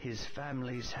 His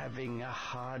family's having a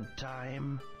hard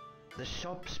time. The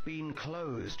shop's been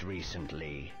closed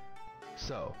recently.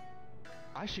 So,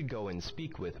 I should go and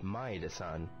speak with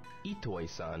Maeda-san,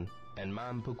 Itoi-san, and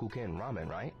Mampukuken Ramen,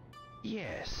 right?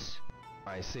 Yes.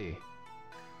 I see.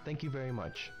 Thank you very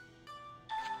much.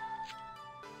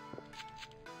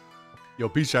 Yo,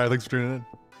 peace, Shy. Thanks for tuning in.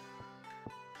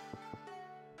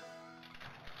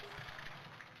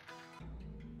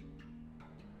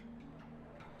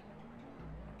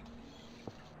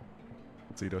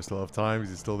 So, do I still have time? Is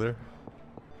he still there?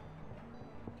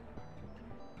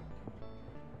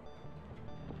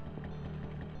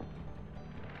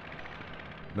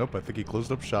 Nope, I think he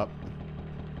closed up shop.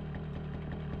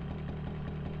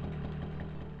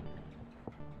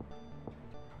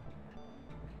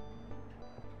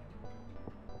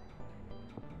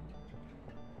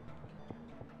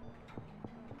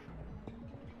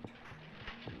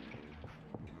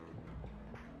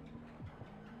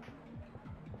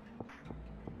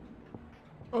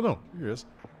 Oh no, here he is.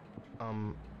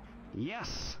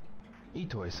 Yes.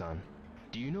 Itoi-san,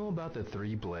 do you know about the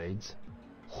 3 blades?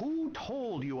 Who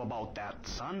told you about that,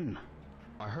 son?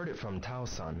 I heard it from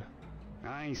Tao-san.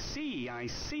 I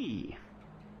see.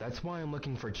 That's why I'm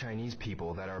looking for Chinese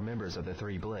people that are members of the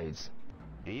 3 blades.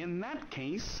 In that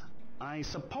case, I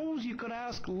suppose you could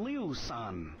ask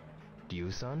Liu-san.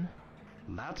 Liu-san?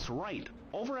 That's right,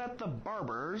 over at the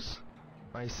barber's.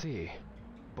 I see.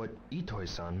 But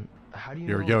Itoi-san, how do you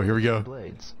Here know we go, about here we the go. 3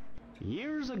 blades?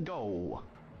 Years ago,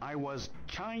 I was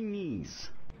Chinese.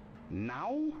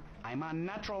 Now, I'm a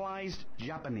naturalized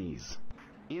Japanese.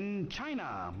 In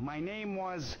China, my name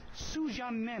was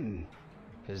SHENMUE.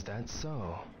 Is that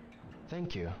so?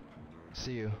 Thank you.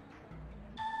 See you.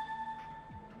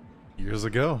 Years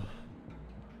ago,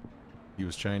 he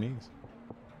was Chinese.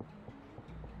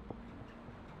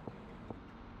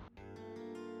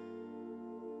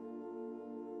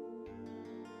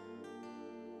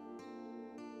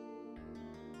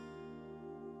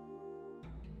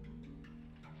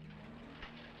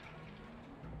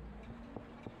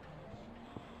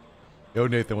 Yo,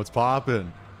 Nathan, what's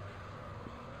poppin'?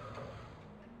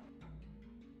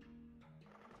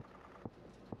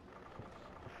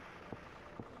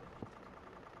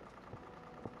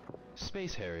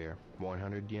 Space Harrier,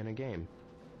 100 yen a game.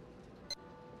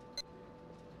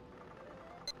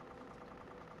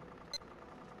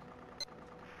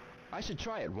 I should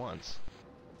try it once.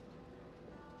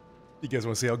 You guys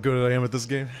want to see how good I am at this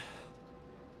game?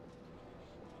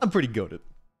 I'm pretty goated.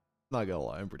 Not gonna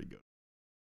lie, I'm pretty good.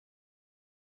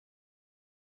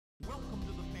 Welcome to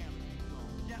the fantasy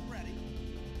zone. Get ready.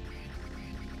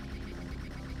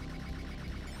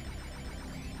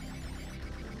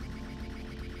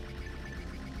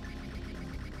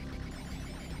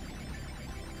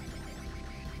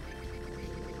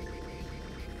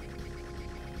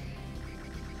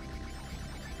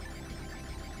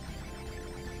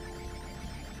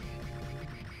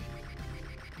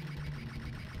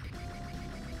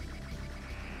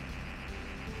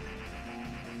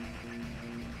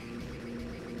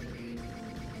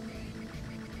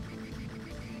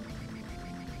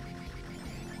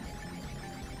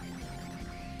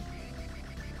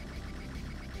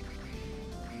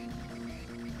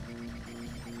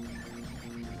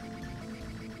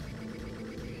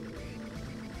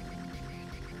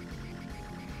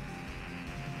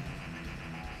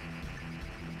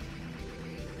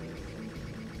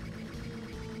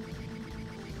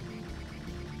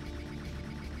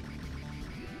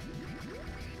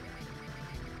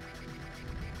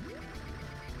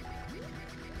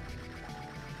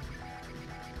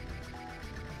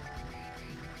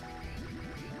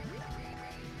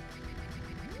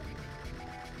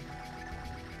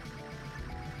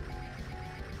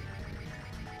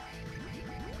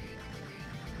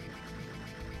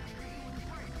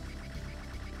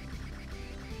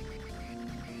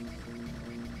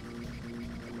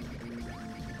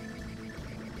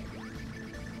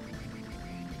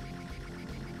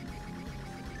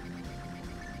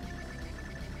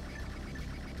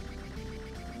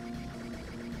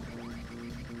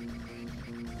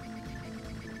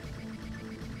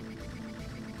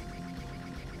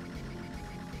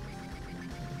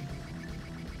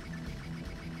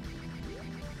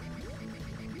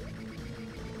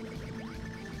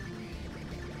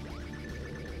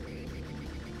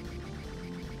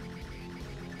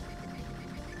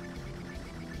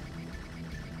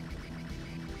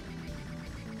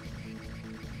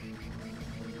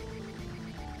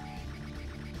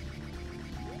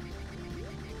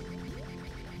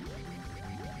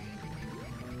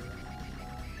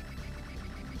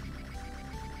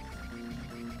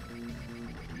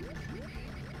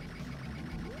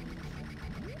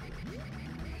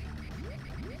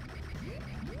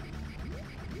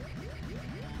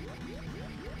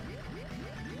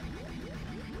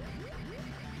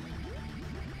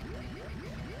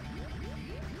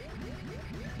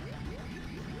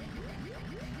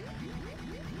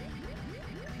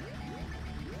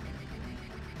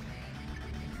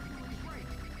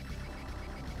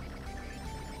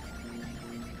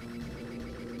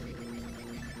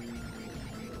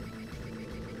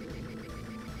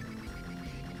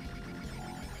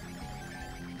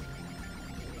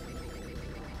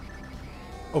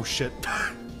 Oh shit. Get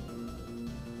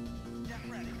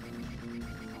ready.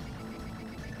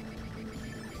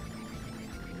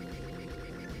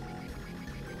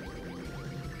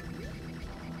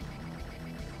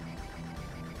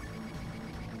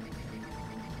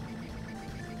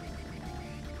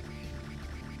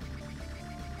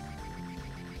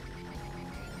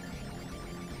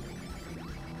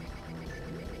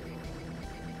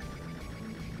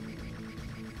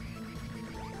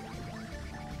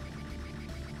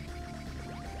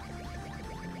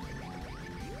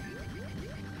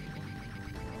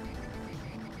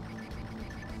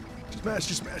 Just smash,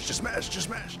 just smash, just smash, just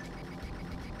smash.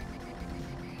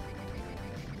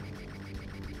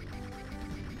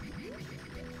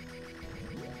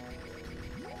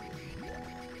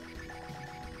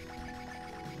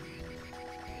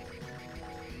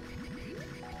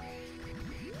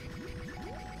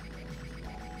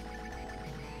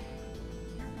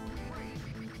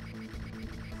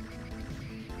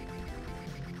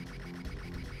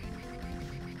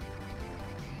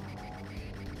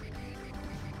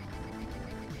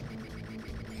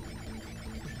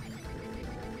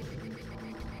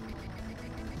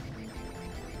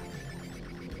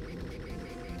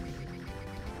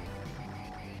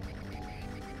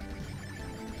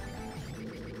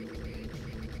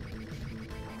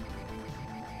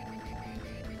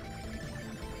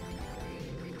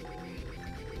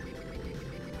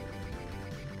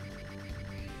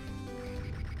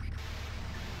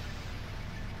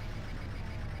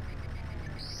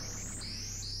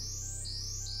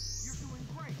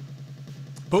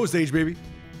 Post stage, baby.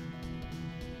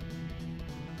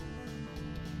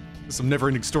 Some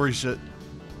never-ending story shit.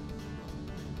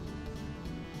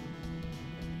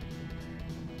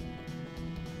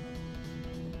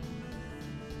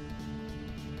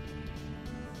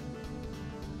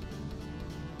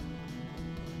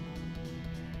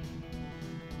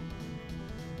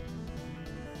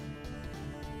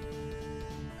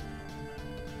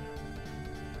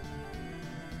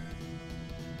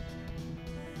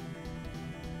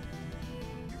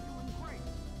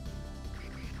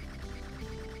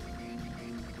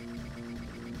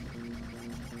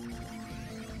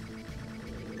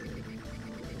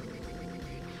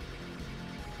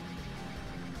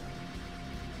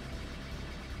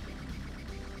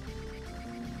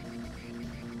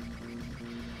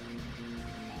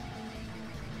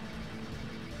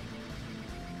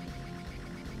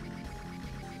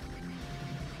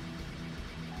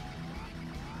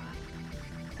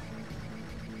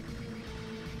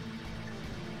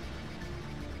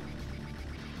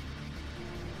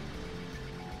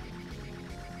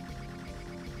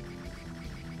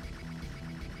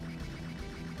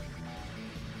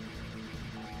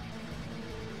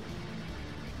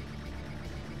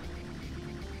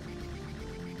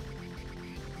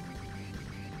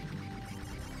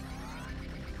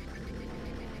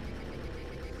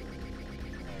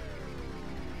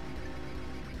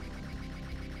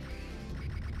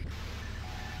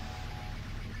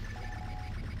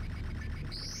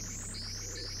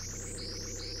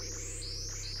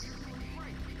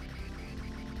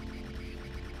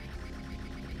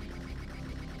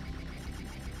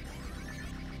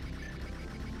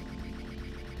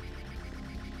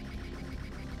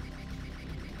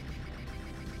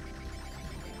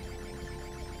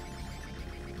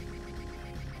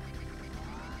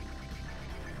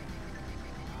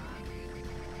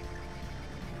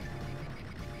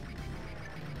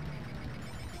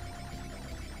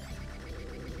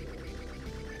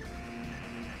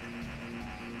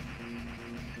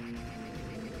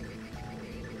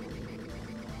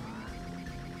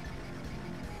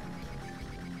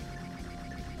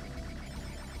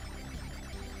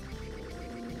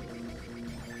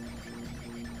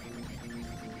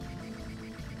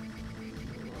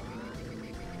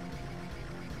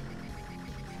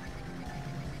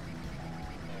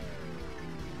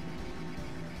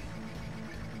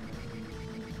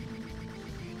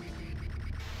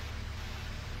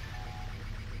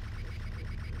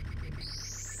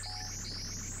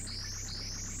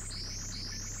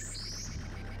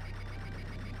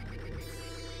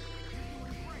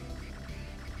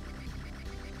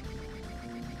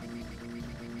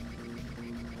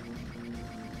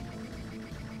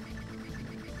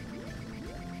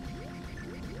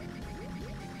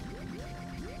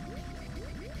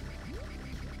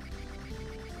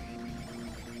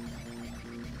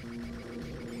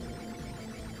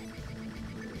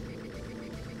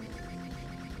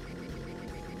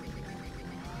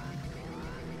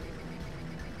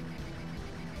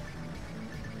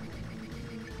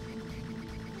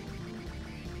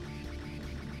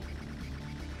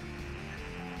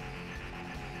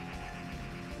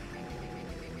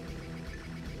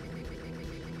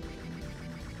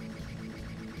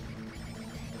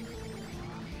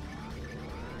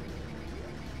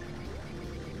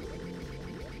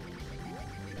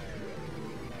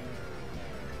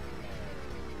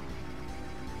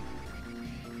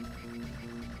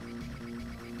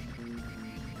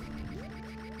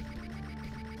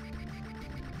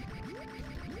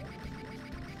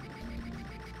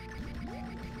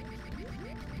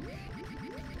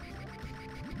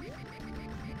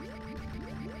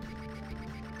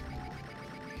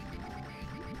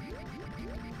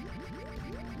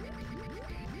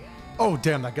 Oh,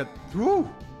 damn, that got... Woo!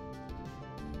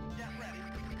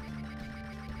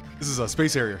 This is a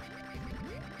space area.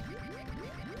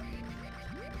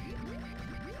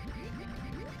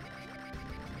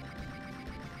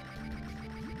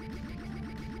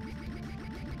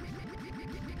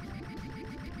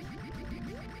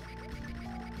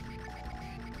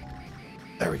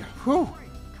 There we go. Whew.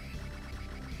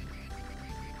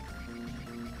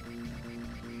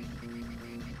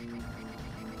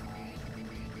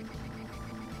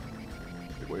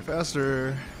 Way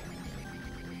faster.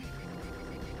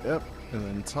 Yep, and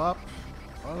then top,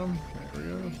 bottom. There we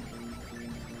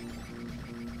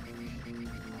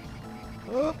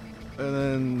go. Up, and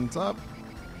then top.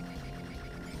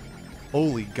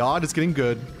 Holy God, it's getting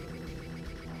good.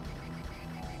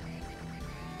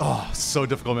 Oh, so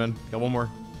difficult, man. Got one more.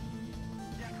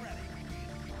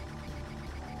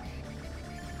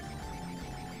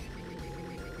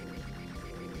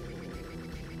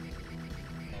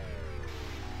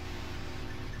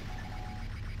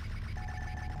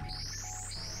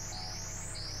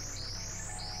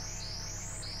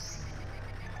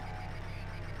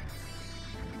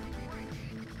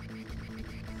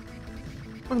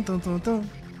 Dun, dun, dun.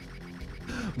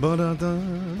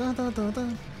 Ba-da-dun, da-da-da-da.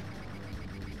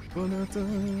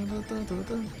 Ba-da-dun,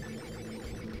 da-da-da-da.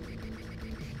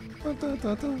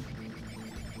 Ba-da-da-da.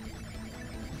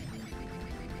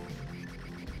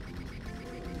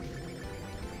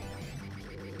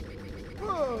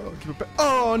 Whoa, keep it back.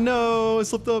 Oh no, I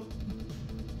slipped up.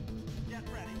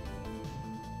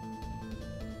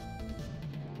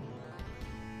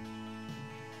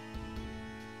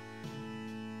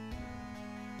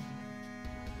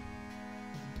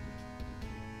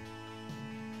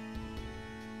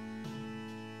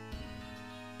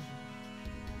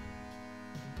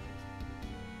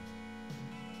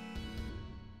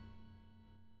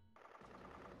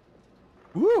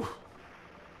 Woo!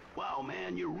 Wow,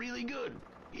 man, you're really good.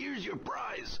 Here's your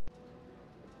prize.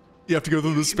 You have to go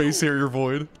through the space harrier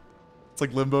void. It's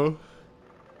like Limbo.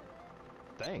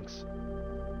 Thanks.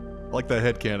 I like that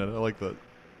headcanon. I like that.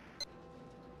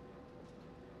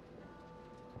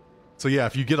 So yeah,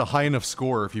 if you get a high enough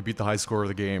score, if you beat the high score of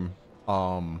the game,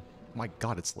 my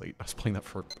God, it's late. I was playing that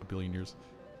for a billion years.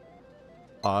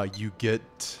 You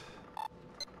get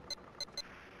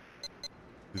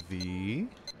the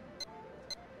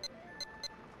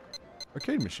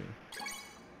arcade machine.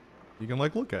 You can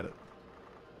like look at it.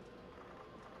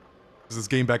 This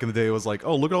game back in the day was like,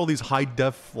 oh, look at all these high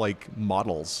def like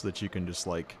models that you can just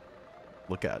like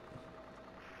look at.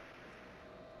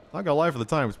 Not gonna lie, for the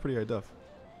time, it's pretty high def.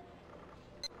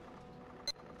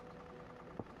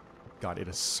 God, it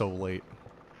is so late.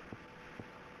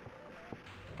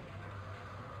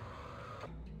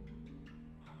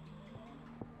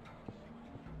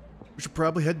 We should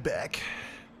probably head back.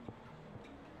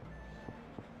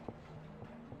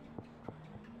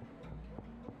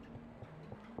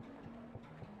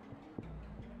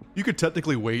 You could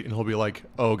technically wait and he'll be like,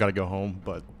 oh, gotta go home,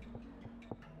 but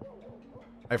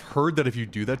I've heard that if you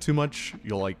do that too much,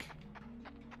 you'll like,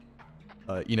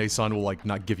 Ine-san will like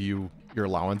not give you your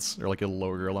allowance, or like it'll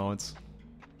lower your allowance.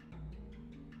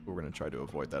 We're gonna try to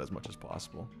avoid that as much as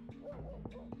possible.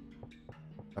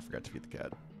 I forgot to feed the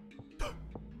cat.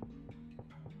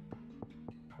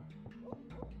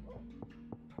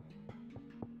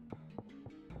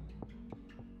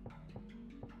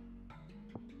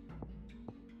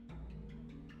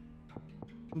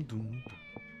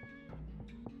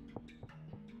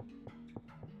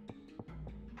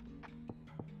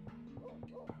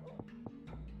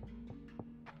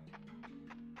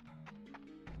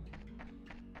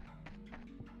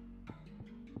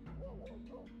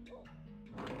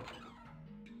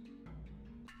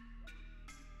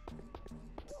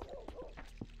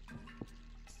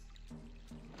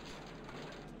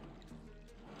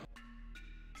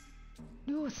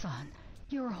 Ryo-san,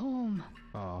 you're home.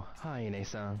 Oh, hi,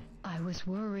 Ine-san. I was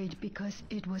worried because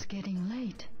it was getting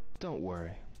late. Don't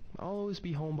worry. I'll always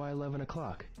be home by 11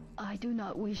 o'clock. I do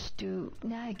not wish to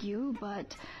nag you,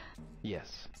 but...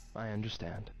 Yes, I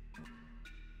understand.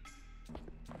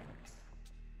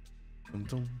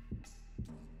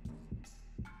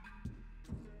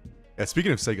 Yeah,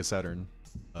 speaking of Sega Saturn,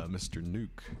 Mr. Nuke.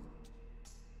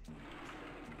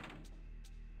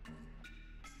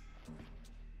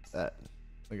 That.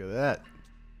 Look at that.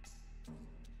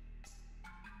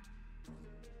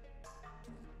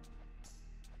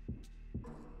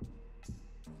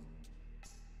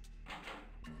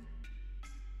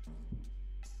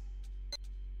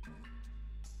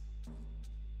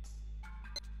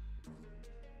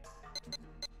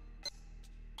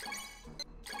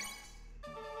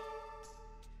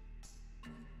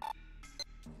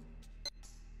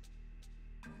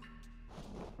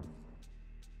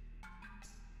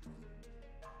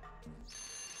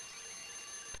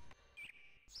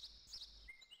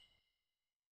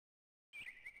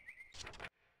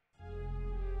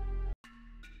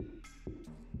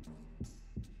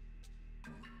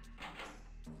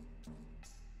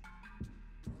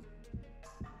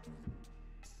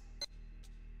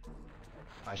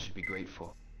 I should be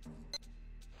grateful.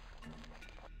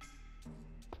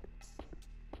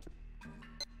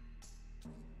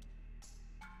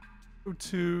 Go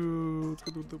to... Let's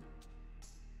go to the...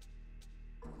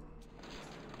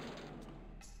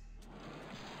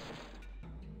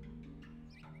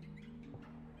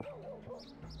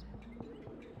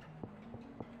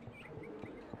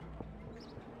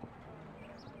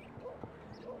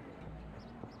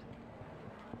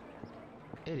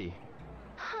 Eddie,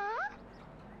 Huh?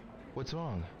 what's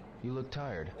wrong? You look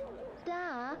tired.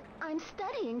 Duh, I'm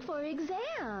studying for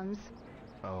exams.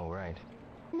 Oh, right.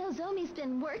 Nozomi's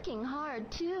been working hard,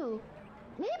 too.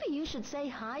 Maybe you should say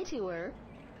hi to her.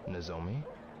 Nozomi?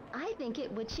 I think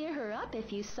it would cheer her up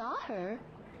if you saw her.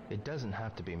 It doesn't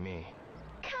have to be me.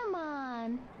 Come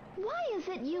on. Why is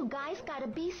it you guys gotta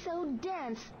be so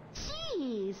dense?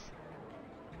 Jeez.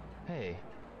 Hey,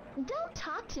 Don't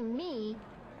talk to me.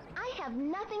 I have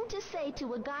nothing to say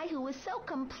to a guy who is so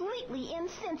completely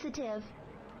insensitive.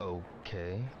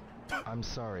 okay. I'm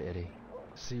sorry, Eddie.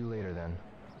 See you later then.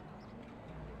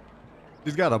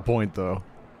 He's got a point, though.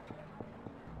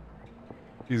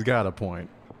 He's got a point.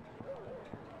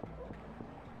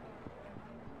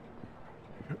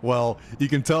 Well, you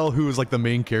can tell who is like the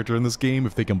main character in this game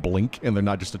if they can blink and they're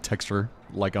not just a texture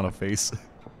like on a face.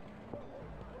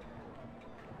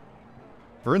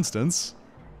 For instance,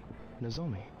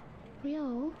 Nozomi.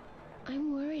 Ryo,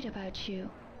 I'm worried about you.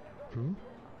 Hmm?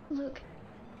 Look,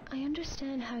 I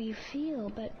understand how you feel,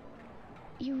 but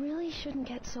you really shouldn't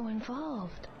get so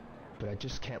involved. But I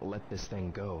just can't let this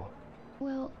thing go.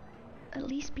 Well, at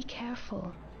least be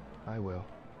careful. I will.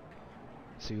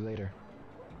 See you later.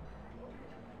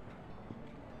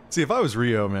 see, if I was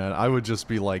Rio, man, I would just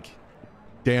be like,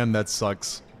 damn, that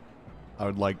sucks. I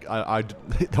would like,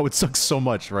 that would suck so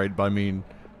much, right? But I mean,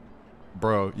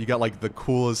 bro, you got like the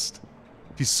coolest,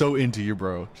 she's so into you,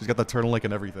 bro. She's got the turtleneck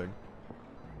and everything.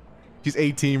 She's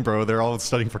 18, bro. They're all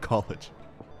studying for college.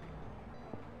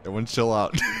 Everyone chill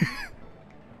out.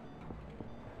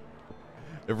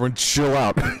 Everyone chill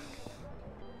out.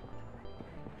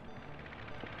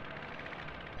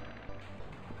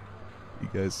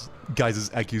 You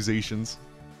guys' accusations.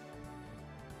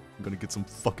 I'm gonna get some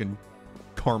fucking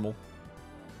caramel.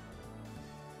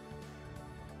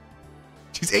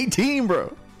 She's 18,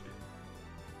 bro.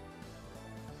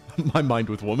 My mind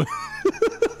with woman.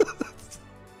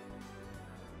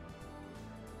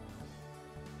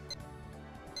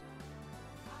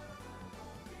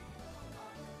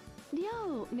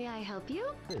 Yo, may I help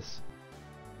you? This.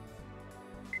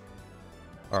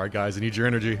 Alright, guys, I need your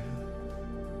energy.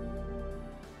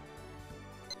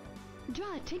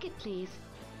 Draw a ticket, please.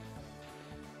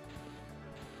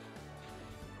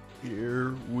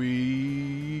 Here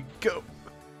we go.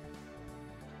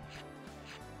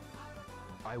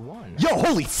 I won. Yo,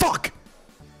 holy fuck!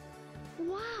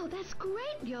 Wow, that's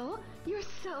great, yo. You're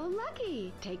so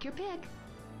lucky. Take your pick.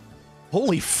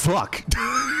 Holy fuck.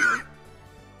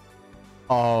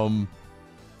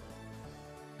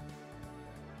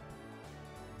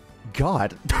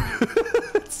 God.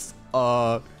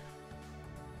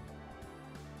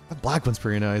 That black one's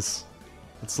pretty nice.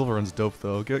 That silver one's dope,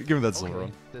 though. Give me that silver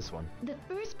one. This one. The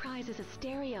first prize is a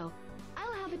stereo.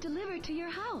 I'll have it delivered to your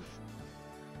house.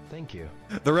 Thank you.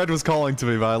 The red was calling to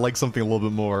me, but I like something a little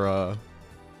bit more,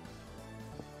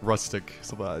 rustic.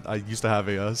 So I used to have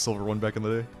a silver one back in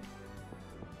the day.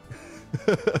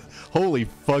 Holy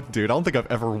fuck, dude. I don't think I've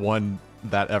ever won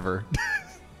that ever.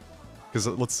 Because,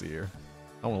 let's see here.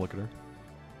 I don't want to look at her.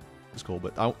 She's cool,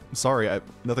 but I'm sorry.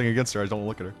 Nothing against her. I just don't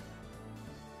want to look at her.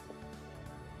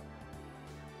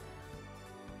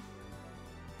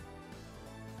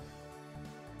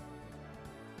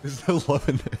 There's no love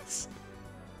in this.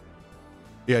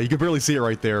 Yeah, you can barely see it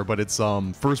right there, but it's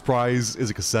first prize is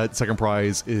a cassette, second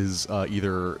prize is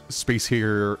either Space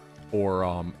Here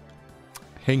or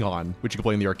Hang On, which you can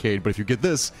play in the arcade. But if you get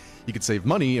this, you can save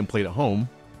money and play it at home.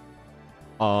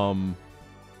 What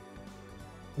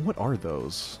are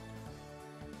those?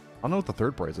 I don't know what the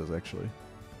third prize is actually.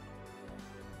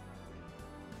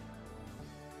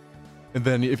 And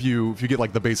then if you get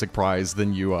like the basic prize,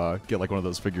 then you get like one of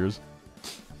those figures.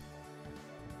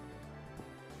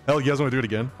 Hell, you guys want to do it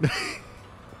again?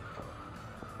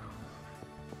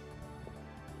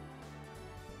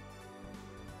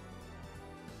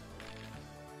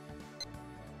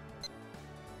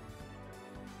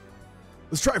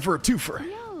 Let's try for a twofer.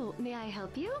 Yo, may I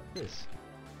help you? This.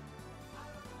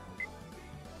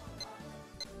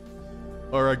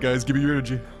 Alright, guys, give me your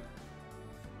energy.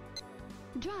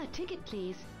 Draw a ticket,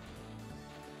 please.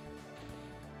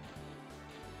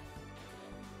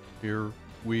 Here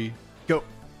we go.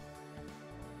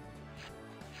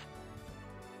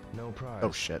 No prize.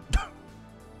 Oh shit.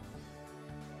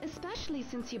 Especially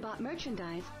since you bought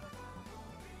merchandise.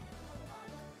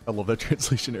 I love that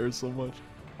translation error so much.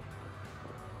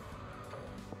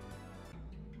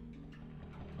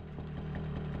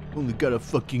 Only got a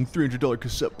fucking $300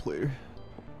 cassette player.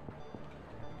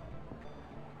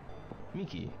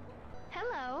 Miki,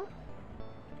 Hello.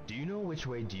 do you know which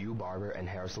way Diu Barber and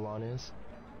Hair Salon is?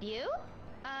 You?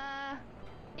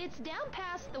 It's down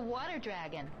past the Water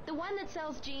Dragon. The one that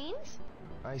sells jeans?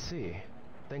 I see.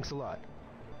 Thanks a lot.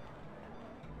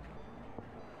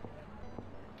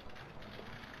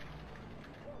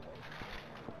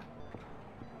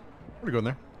 We're going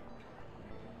there.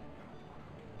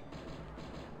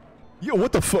 Yo,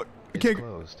 what the fuck? I It's can't.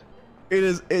 closed. It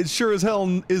is. It sure as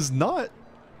hell is not.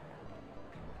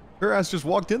 Her ass just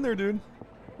walked in there, dude.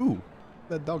 Ooh,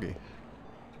 that doggy.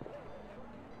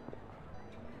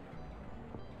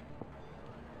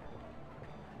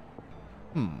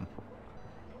 Hmm.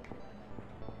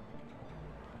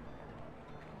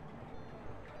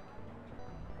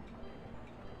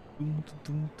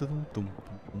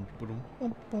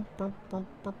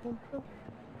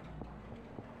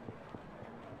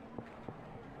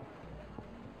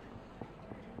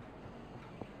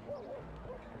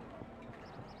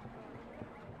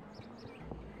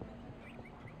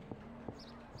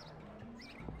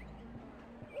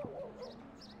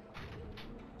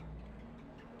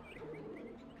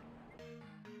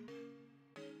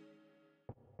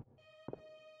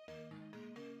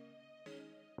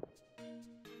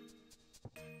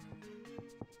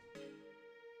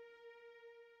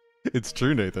 It's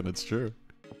true, Nathan. It's true.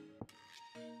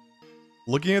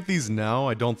 Looking at these now,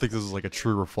 I don't think this is like a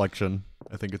true reflection.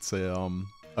 I think it's a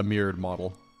mirrored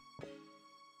model.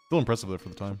 Still impressive though for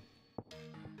the time.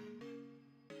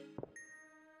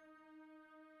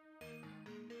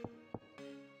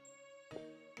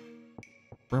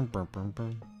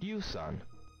 You, son.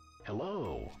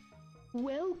 Hello.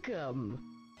 Welcome.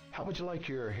 How would you like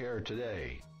your hair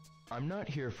today? I'm not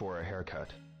here for a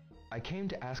haircut. I came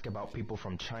to ask about people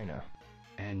from China.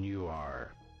 And you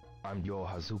are? I'm Yo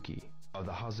Hazuki, of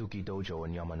the Hazuki Dojo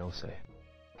in Yamanose.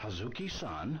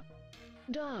 Hazuki-san?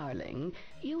 Darling,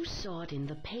 you saw it in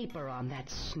the paper on that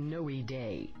snowy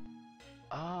day.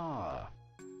 Ah.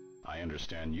 I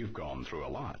understand you've gone through a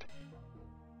lot.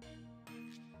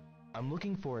 I'm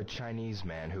looking for a Chinese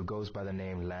man who goes by the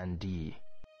name Lan Di.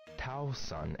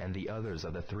 Tao-san and the others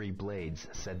of the Three Blades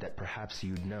said that perhaps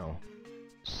you'd know.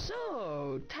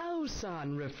 So,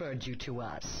 Tao-san referred you to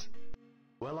us.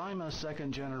 Well, I'm a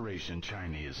second-generation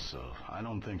Chinese, so I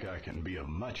don't think I can be of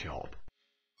much help.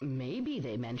 Maybe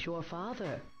they meant your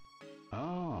father.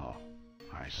 Oh,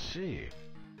 I see.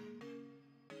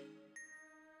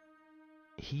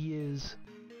 He is...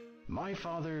 My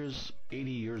father's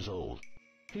 80 years old.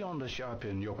 He owned a shop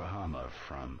in Yokohama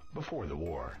from before the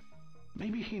war.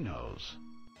 Maybe he knows.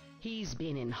 He's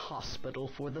been in hospital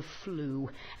for the flu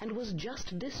and was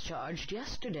just discharged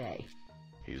yesterday.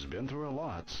 He's been through a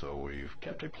lot, so we've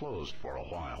kept it closed for a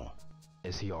while.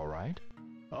 Is he alright?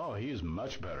 Oh, he's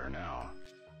much better now.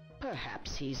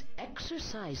 Perhaps he's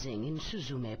exercising in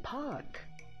Suzume Park.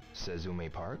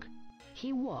 Suzume Park?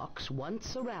 He walks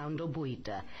once around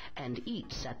Obuita and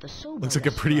eats at the soba Looks like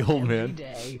a pretty restaurant old man. every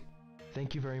day.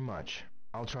 Thank you very much.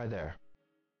 I'll try there.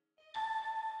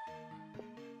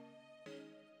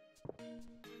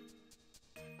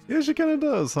 Yeah, she kind of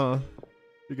does, huh?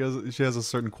 Because she has a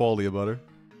certain quality about her.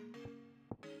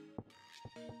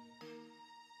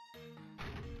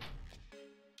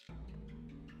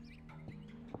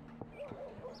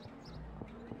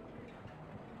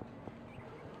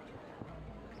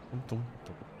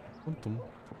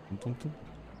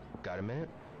 Got a minute?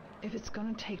 If it's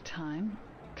gonna take time,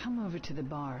 come over to the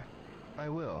bar. I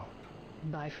will.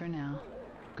 Bye for now.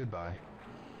 Goodbye.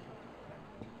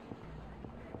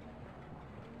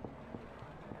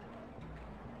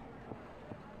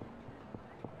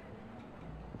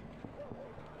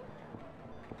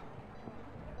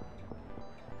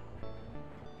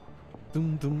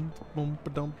 Dum dum bum ba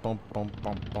dum bum bum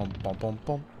bum bum bum bum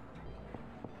bum.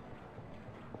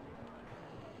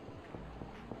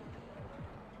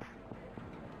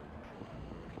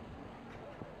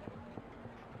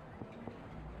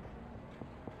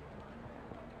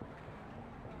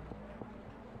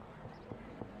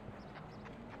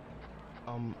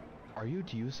 Are you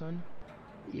Diu-san?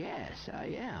 Yes, I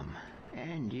am.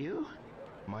 And you?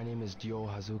 My name is Dio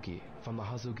Hazuki, from the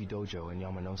Hazuki Dojo in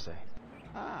Yamanose.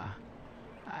 Ah,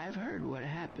 I've heard what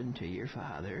happened to your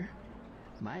father.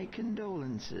 My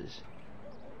condolences.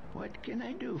 What can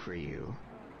I do for you?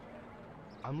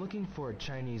 I'm looking for a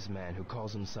Chinese man who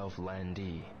calls himself Lan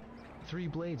Di. Three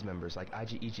Blades members like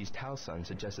Aji Ichi's Tao-san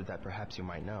suggested that perhaps you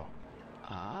might know.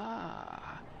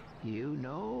 Ah, you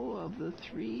know of the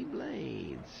Three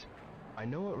Blades. I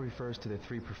know it refers to the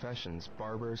three professions,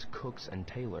 barbers, cooks, and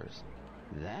tailors.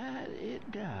 That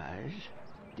it does.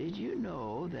 Did you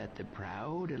know that the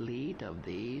proud elite of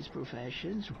these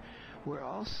professions were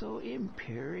also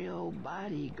imperial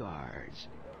bodyguards,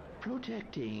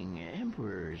 protecting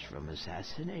emperors from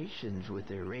assassinations with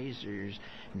their razors,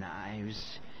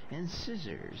 knives, and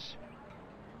scissors?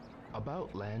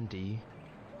 About Lan Di,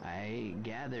 I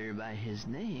gather by his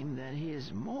name that he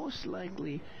is most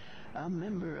likely a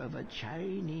member of a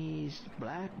Chinese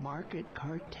black market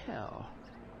cartel,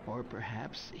 or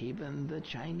perhaps even the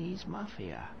Chinese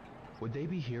mafia. Would they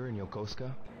be here in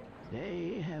Yokosuka?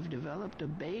 They have developed a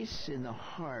base in the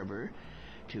harbor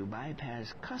to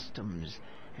bypass customs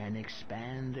and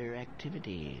expand their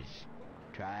activities.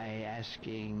 Try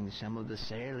asking some of the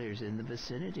sailors in the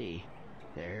vicinity.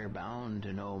 They're bound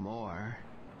to know more.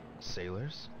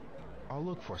 Sailors? I'll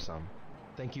look for some.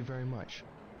 Thank you very much.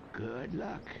 Good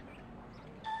luck.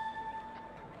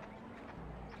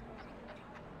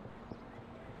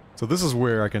 So this is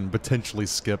where I can potentially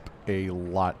skip a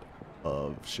lot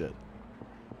of shit.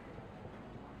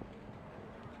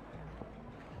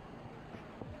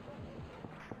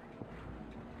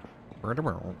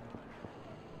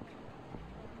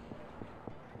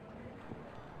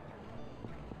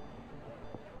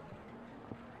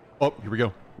 Oh, here we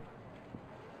go.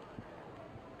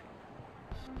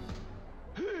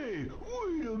 Hey,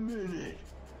 wait a minute.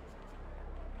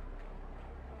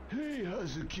 Hey,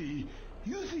 Hazuki,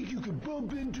 you think you can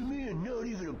bump into me and not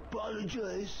even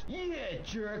apologize? Yeah,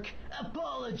 jerk.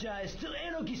 Apologize to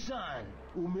Enoki-san.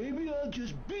 Well, maybe I'll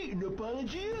just beat an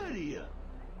apology out of you.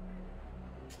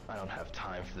 I don't have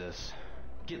time for this.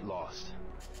 Get lost.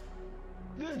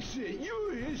 That's it,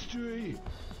 you're history.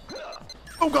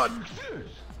 Oh god!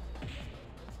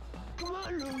 Come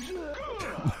on, loser.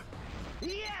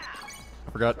 Yeah!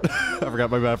 I forgot. I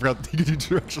forgot, my bad. I forgot you could do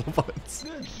directional buttons.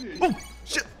 That's it. Oh,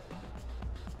 shit!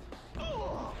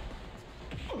 Oh.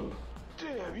 Oh,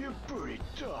 damn, you're pretty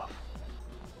tough.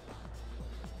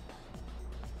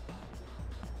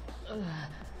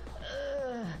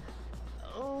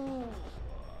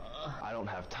 I don't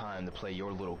have time to play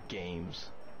your little games.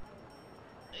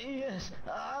 Yes,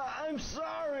 I'm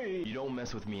sorry. You don't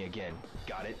mess with me again.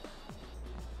 Got it?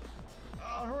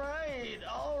 All right,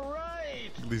 all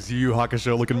right. These Yu Yu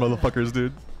Hakusho looking motherfuckers,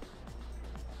 dude.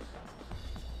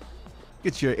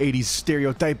 Get your 80s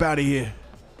stereotype out of here.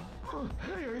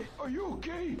 Hey, are you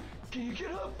okay? Can you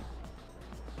get up?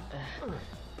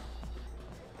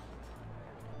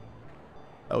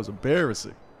 That was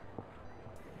embarrassing.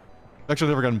 Actually,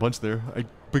 I've never gotten punched there.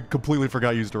 I completely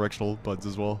forgot to use directional buttons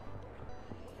as well.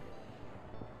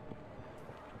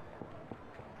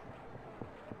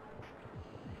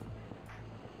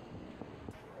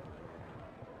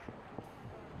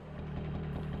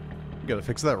 We gotta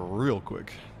fix that real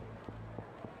quick.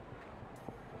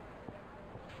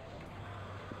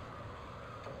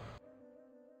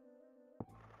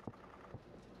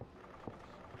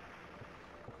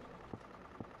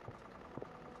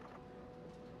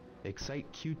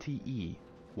 Excite QTE.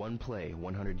 One play,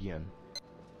 100 yen.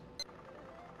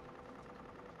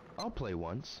 I'll play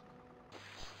once.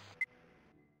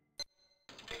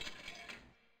 Here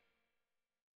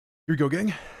we go,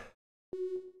 gang.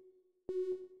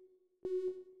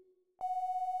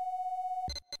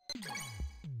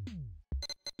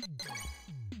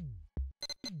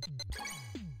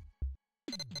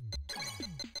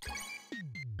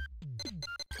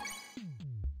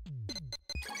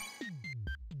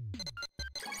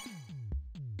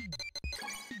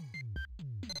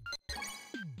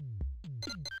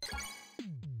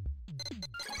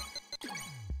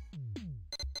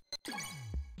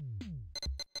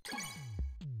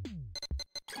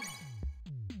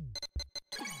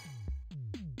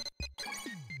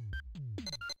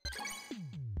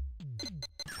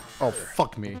 Oh,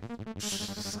 fuck me.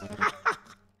 This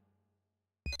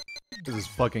is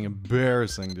fucking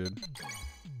embarrassing, dude.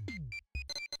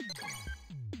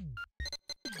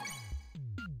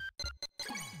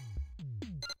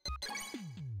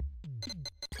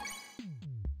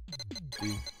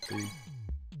 See.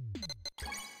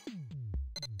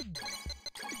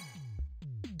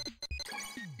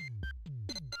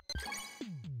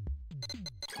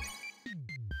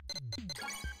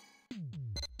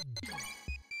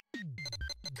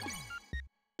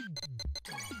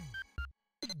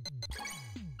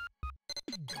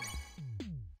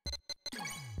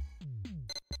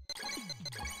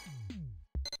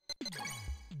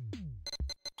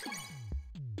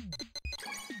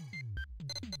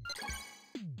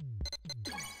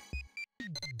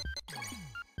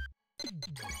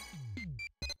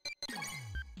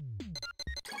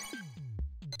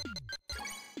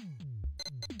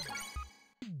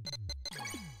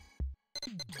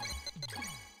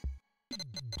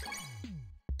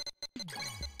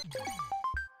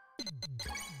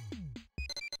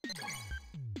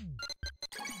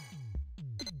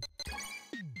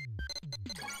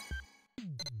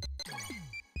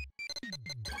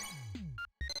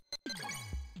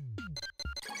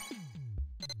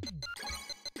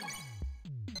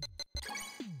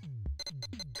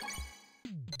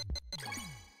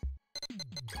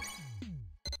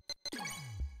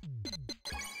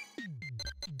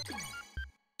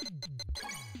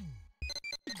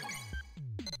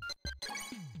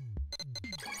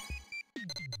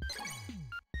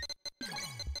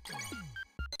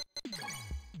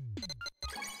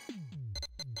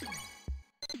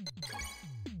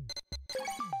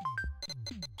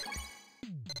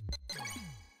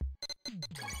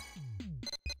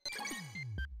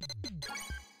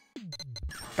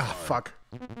 Ah, fuck.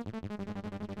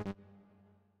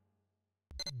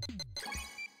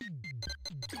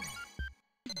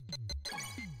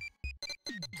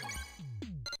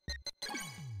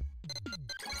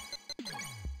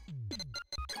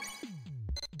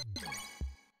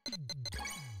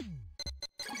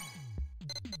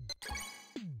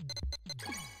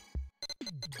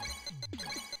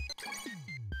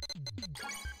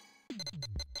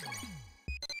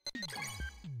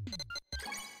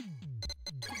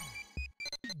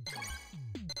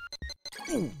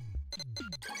 Ooh.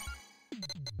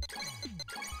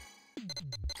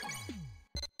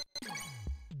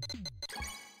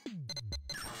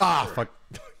 Ah, fuck.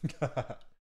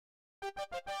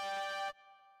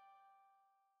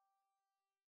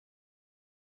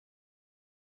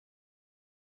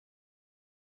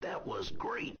 That was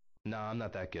great. Nah, I'm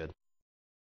not that good.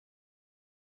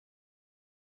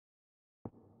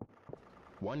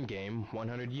 One game,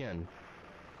 100 yen.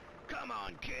 Come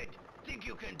on, kid. Think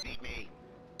you can beat me?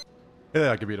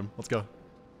 Yeah, I can beat him. Let's go.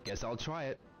 Guess I'll try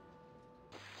it.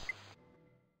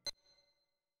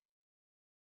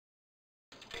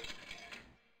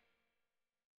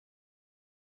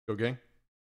 Go, gang.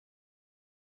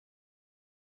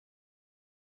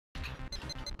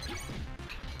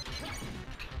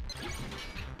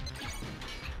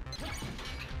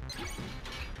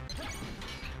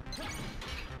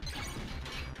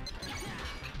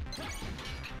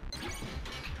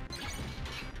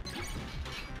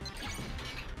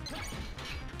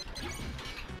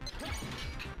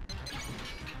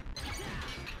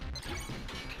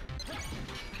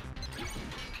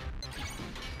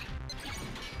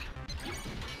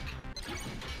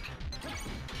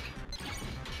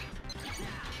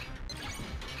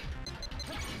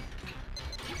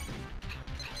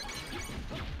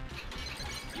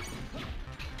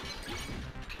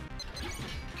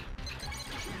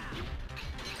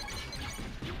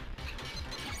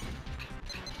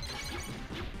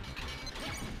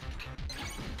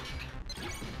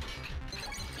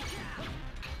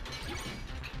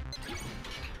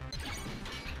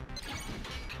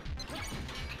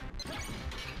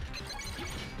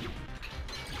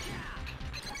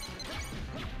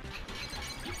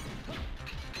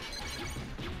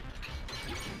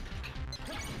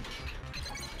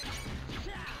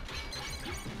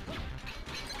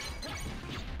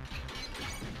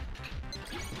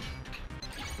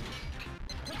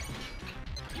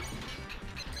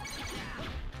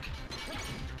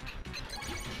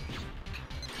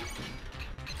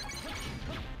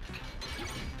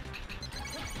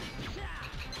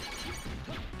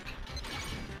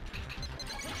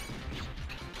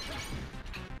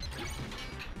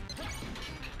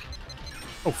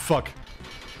 Oh, fuck.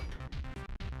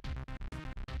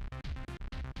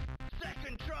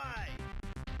 Second try.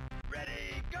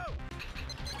 Ready, go.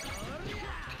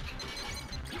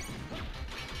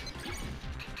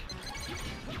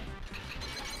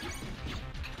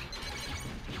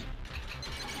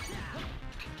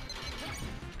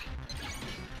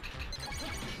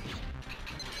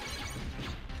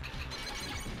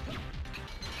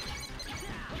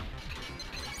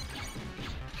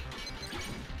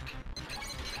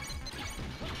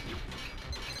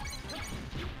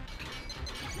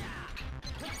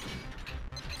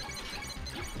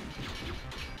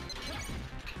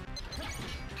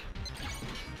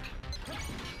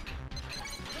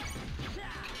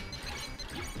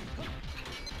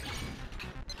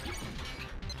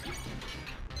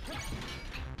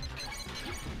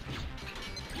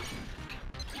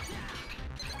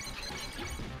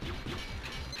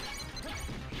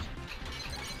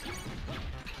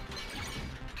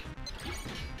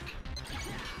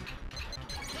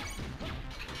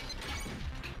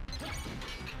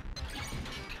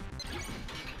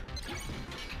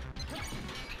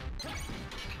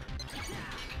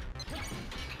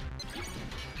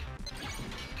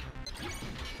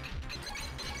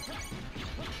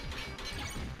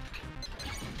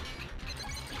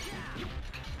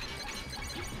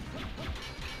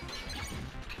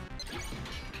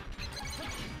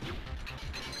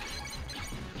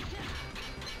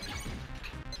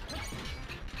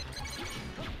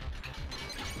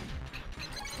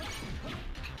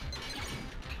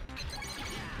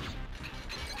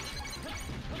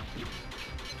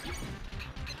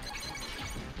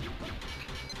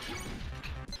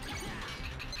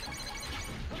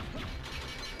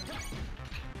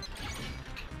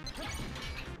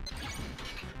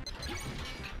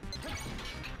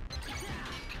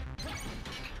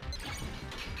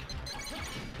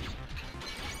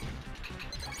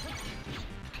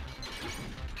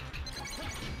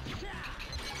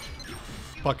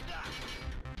 Fuck.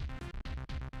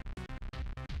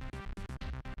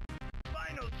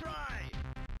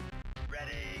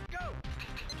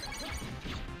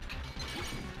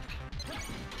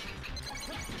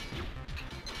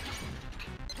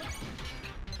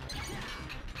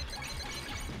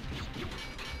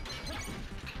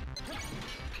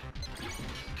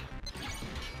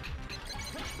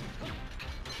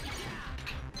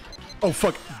 Oh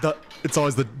fuck! It's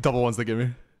always the double ones that get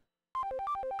me.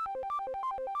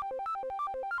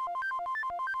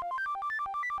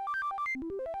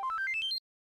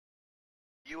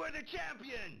 You are the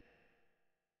champion!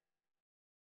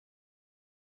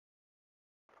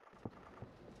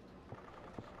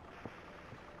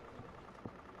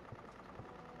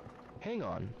 Hang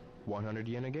on, 100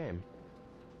 yen a game.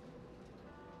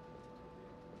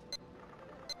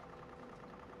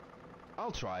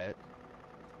 I'll try it.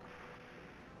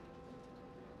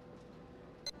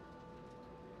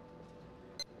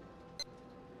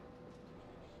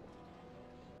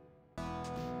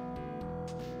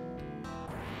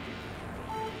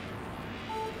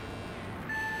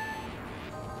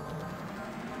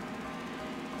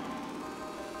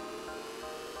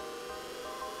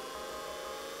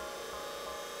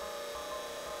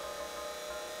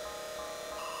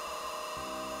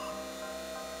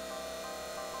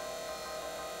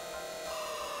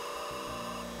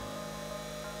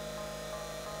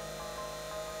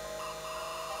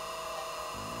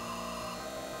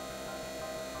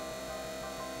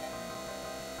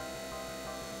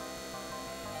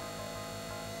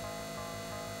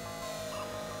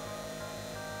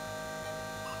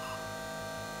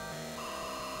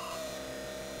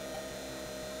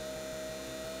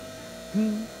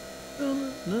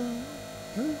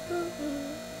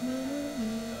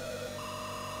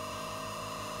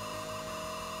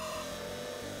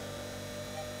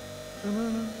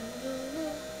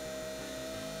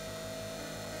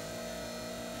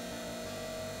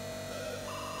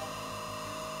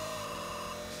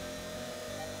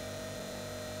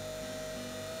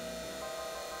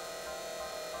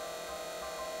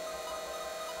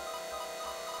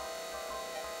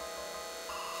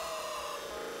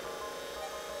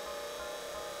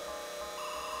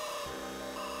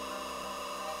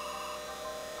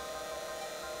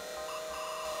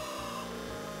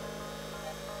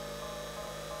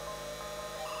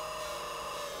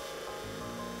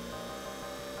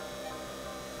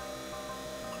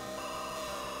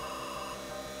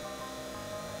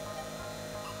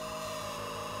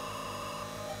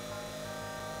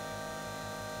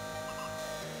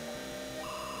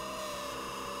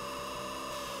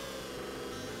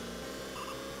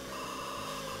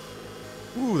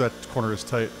 Ooh, that corner is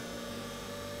tight.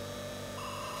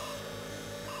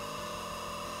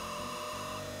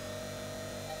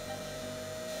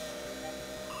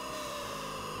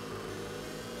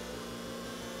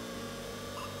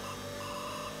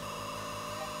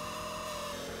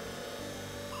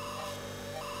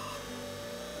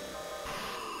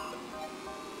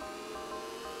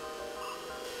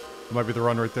 That might be the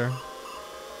run right there.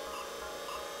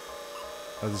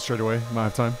 That's it straight away. Might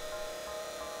have time.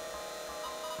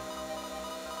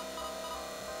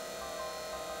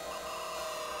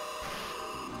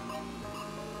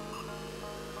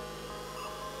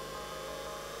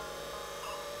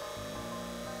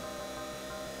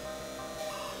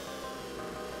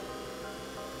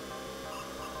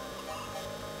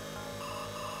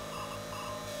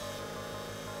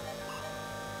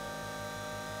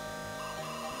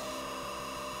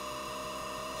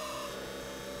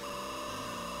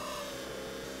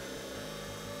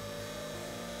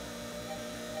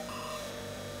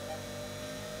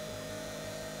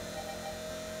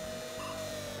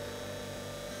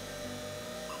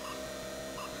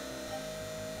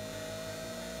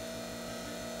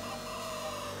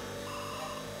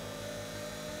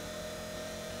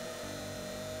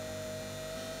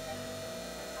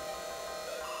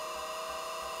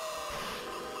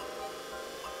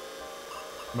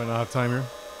 Might not have time here.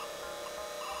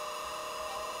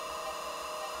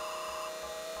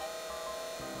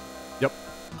 Yep.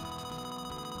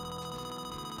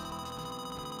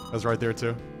 That's right there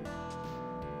too.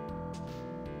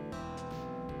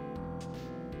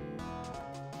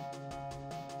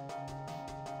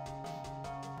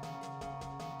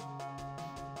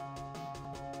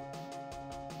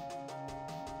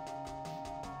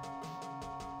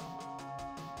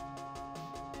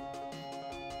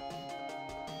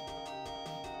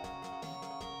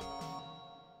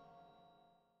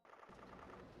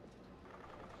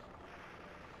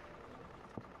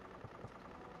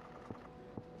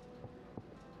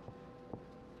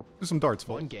 Do some darts,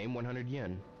 folks. One game, 100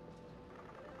 yen.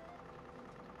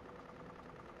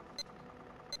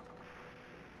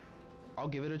 I'll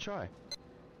give it a try.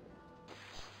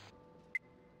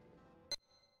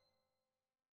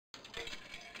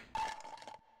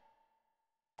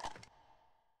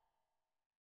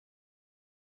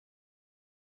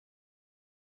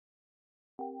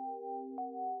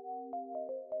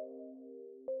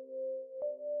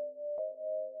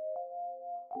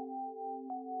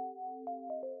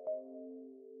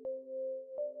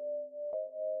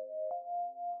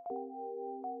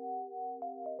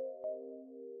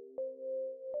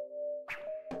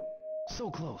 So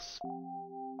close.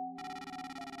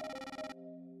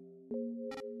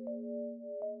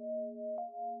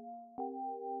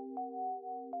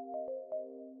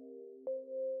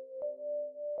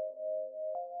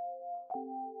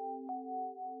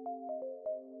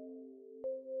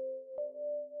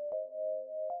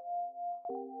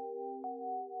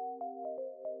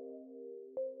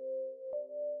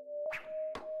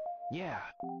 Yeah.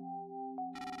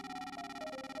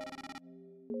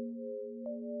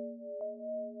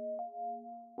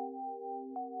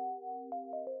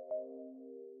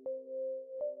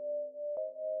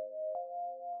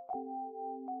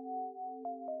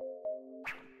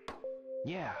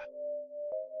 Yeah.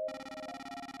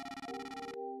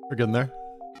 We're getting there.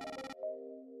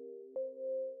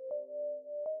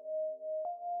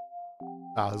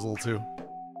 Ah, there's a little too.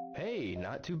 Hey,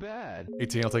 not too bad.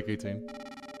 18, I'll take 18.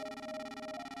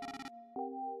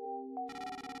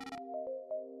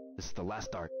 This is the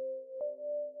last dart.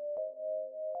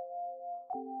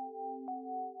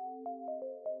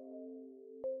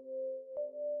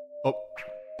 Oh.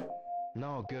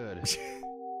 No good.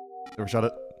 Never shot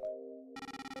it.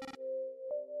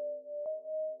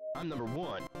 I'm number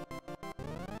 1.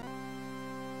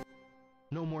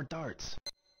 No more darts.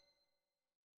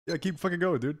 Yeah, keep fucking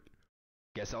going, dude.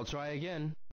 Guess I'll try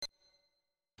again.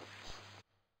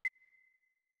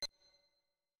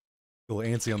 A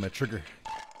little antsy on that trigger.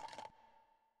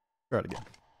 Try it again.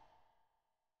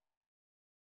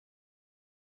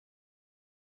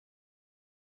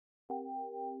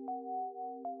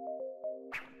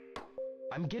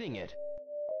 I'm getting it.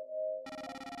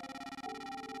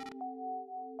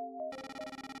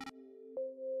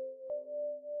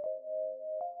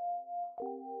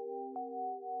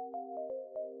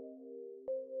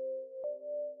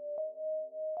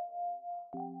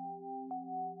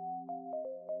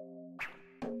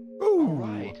 Ooh. All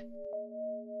right.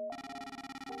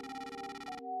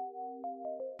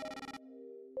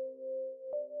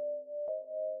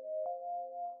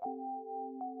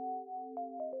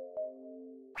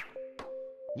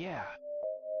 Yeah.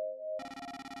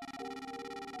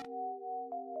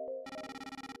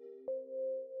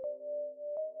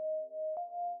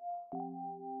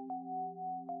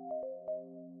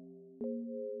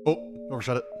 Oh,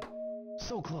 overshot it.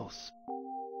 So close.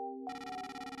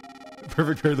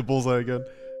 Perfect parry the bullseye again.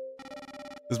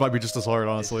 This might be just as hard,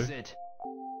 honestly. This is it.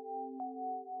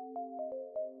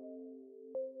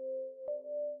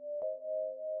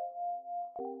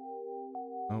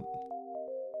 Nope.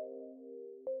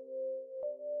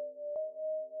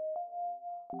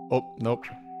 Oh, nope.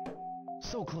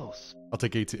 So close. I'll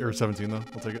take 18 or 17 though.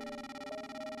 I'll take it.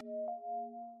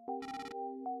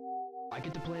 I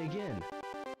get to play again.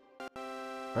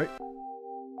 Right.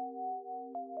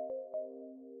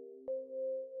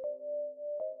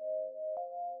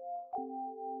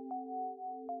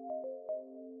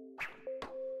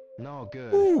 No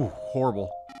good. Ooh,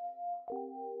 horrible.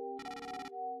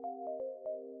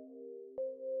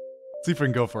 See if we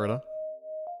can go for it, huh?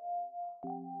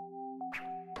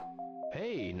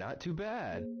 Hey, not too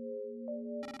bad.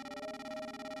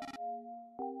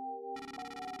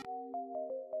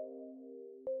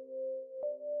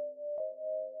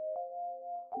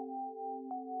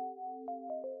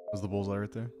 There's the bullseye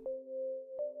right there.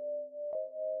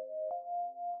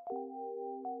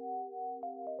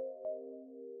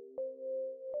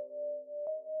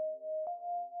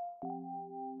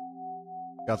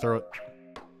 Gotta throw it.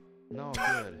 No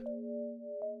good.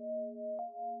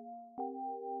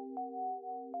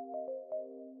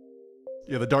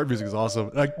 Yeah, the dart music is awesome.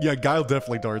 Yeah, Guile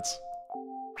definitely darts.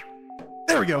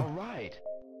 There we go. All right.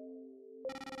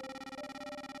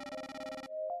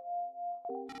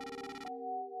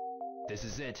 This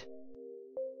is it.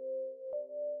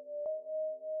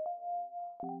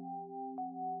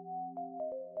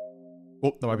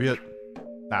 Oh, that might be it.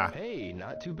 Nah. Hey,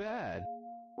 not too bad.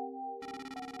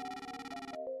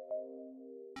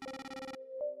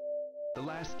 The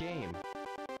last game.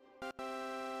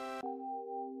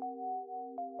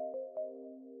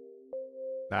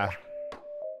 Nah.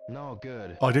 No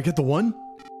good. Oh, did I get the one?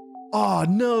 Oh,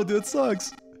 no, dude, that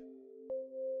sucks.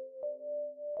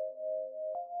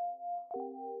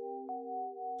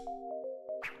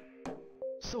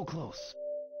 So close.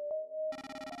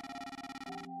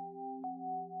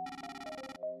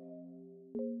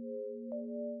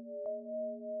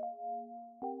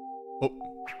 Oh.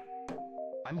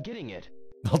 I'm getting it.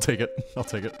 I'll take it. I'll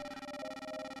take it.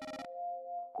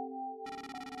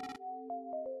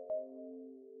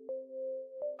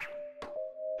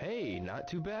 Hey, not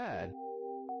too bad.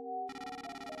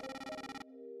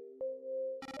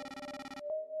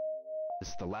 This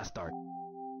is the last dart.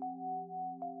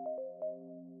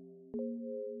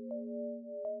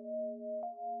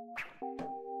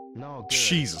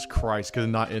 Jesus Christ, could it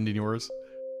not end in yours?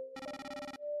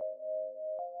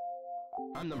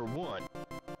 I'm number 1.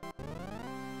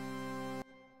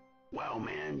 Wow,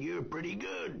 man, you're pretty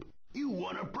good. You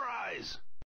won a prize.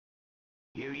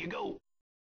 Here you go.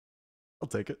 I'll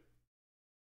take it.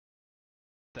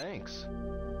 Thanks.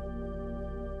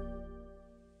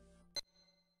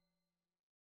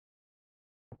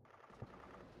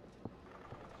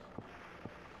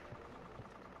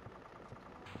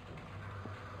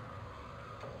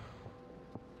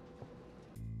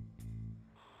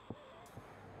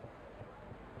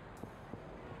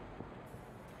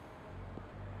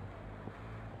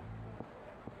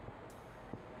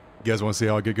 You guys want to see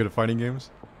how I get good at fighting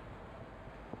games?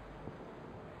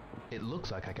 It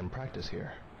looks like I can practice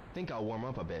here. Think I'll warm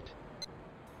up a bit.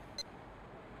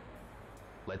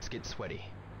 Let's get sweaty.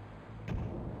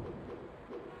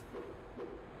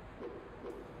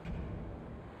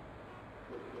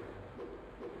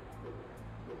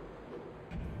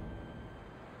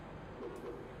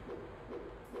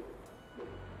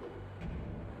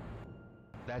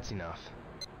 That's enough.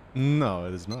 No,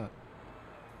 it is not.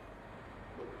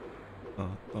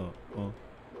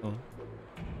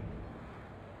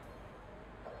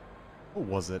 What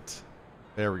was it?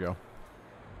 There we go.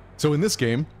 So in this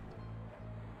game,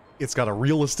 it's got a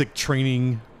realistic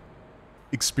training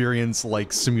experience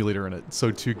like simulator in it.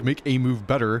 So to make a move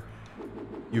better,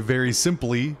 you very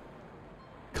simply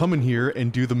come in here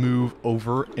and do the move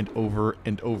over and over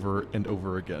and over and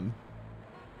over again.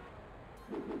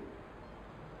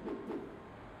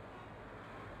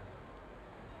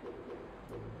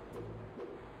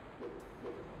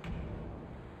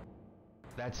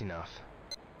 That's enough.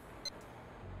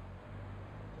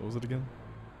 What was it again?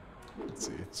 Let's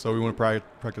see. So we want to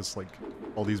practice like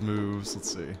all these moves.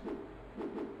 Let's see.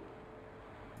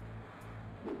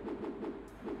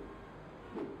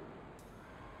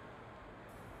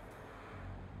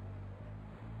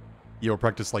 You'll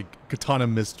practice like katana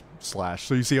mist slash.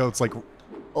 So you see how it's like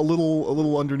a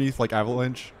little underneath like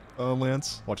avalanche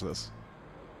lance. Watch this.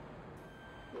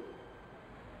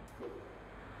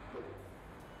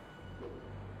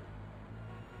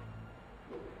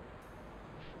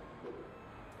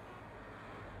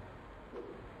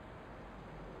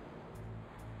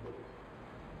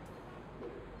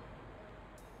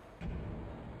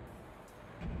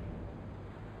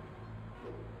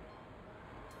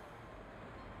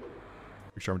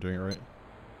 Make sure I'm doing it right.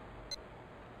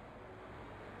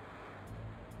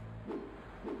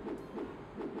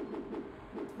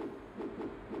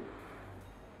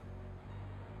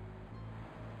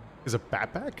 Is it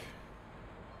Batback?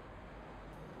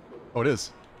 Oh, it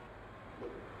is.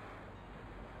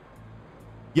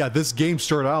 Yeah, this game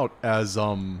started out as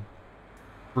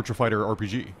Virtua Fighter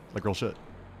RPG, like real shit.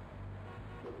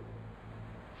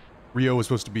 Ryo was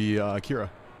supposed to be Akira.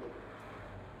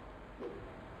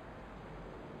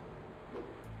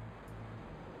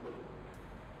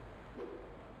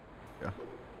 Yeah.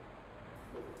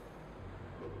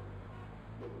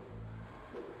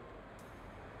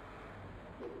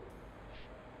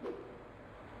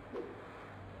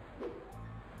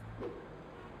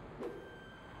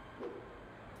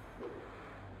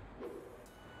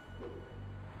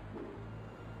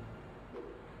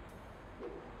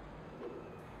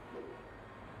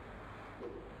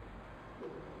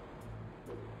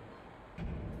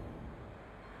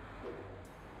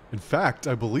 In fact,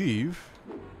 I believe...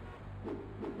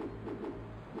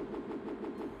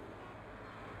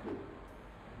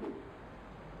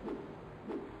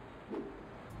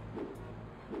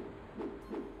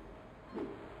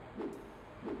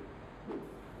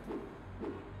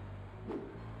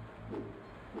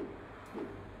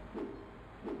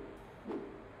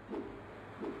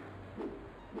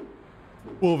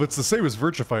 Well, if it's the same as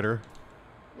Virtua Fighter...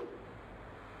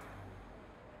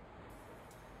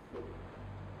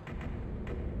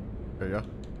 There you go.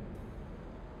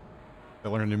 I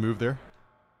learned a new move there.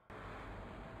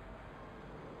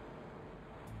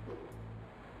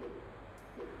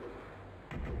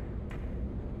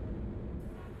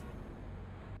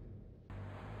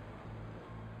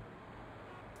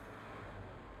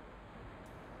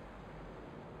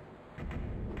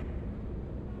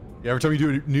 Yeah, every time you do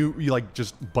a new, you like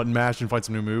just button mash and find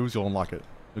some new moves, you'll unlock it.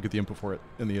 You'll get the info for it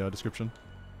in the description.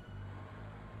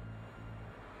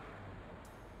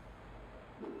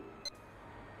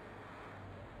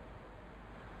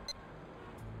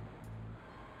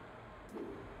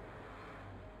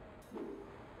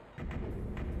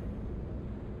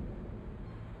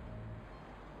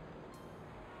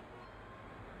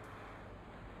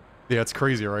 Yeah, it's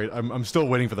crazy, right? I'm still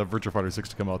waiting for the Virtua Fighter 6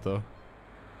 to come out, though.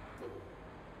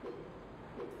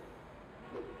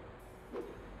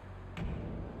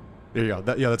 There you go.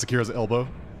 That, yeah, that's Akira's elbow.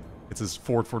 It's his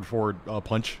forward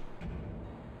punch.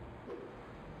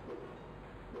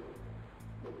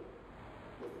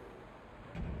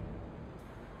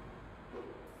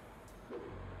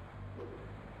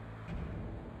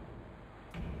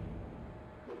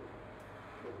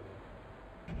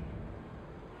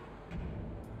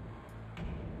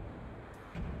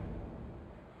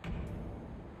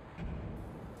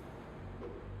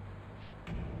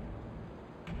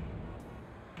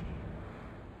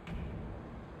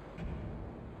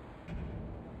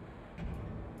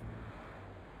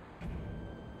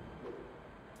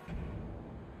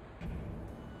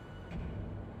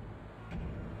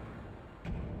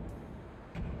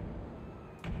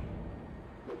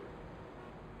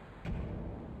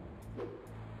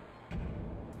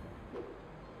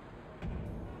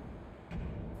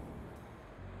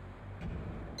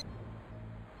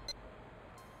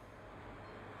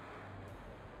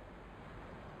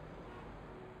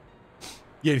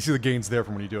 Yeah, you see the gains there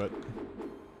from when you do it.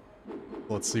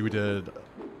 Let's see, we did...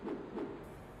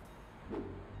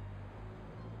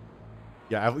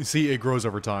 Yeah, you see it grows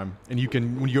over time. And you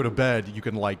can, when you go to bed, you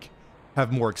can, like,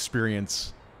 have more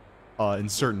experience in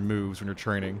certain moves when you're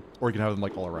training. Or you can have them,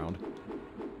 like, all around.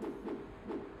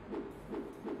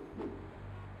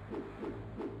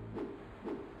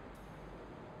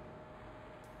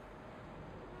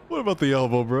 What about the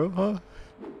elbow, bro, huh?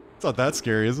 It's not that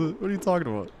scary, is it? What are you talking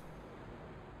about?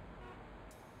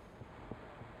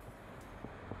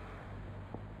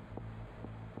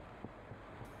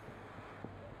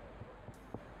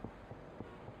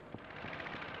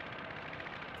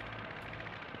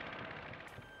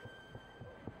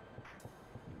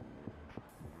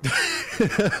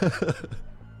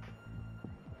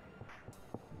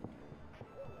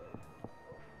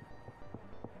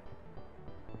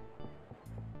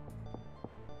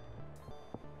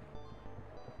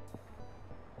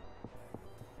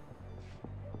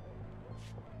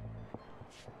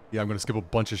 Yeah, I'm gonna skip a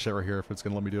bunch of shit right here if it's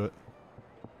gonna let me do it.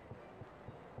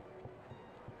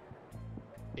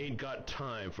 Ain't got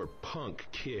time for punk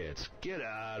kids. Get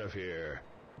out of here.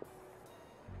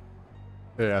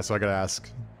 Yeah, so I gotta ask.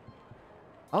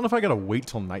 I don't know if I gotta wait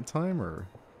till nighttime or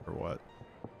what.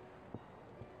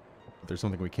 But there's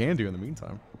something we can do in the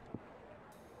meantime.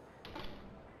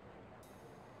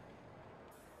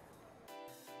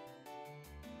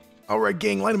 Alright,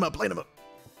 gang, line them up, line them up.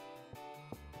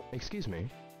 Excuse me.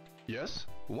 Yes?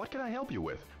 What can I help you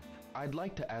with? I'd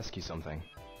like to ask you something.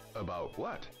 About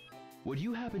what? Would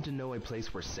you happen to know a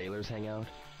place where sailors hang out?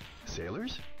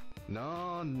 Sailors?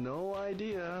 No, no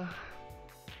idea.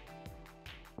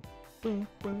 I'm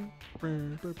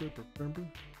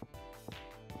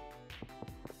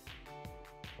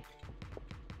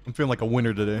feeling like a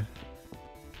winner today.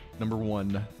 Number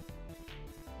 1.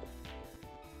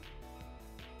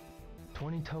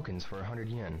 20 tokens for 100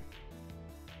 yen.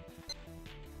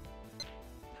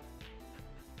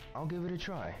 I'll give it a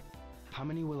try. How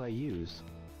many will I use?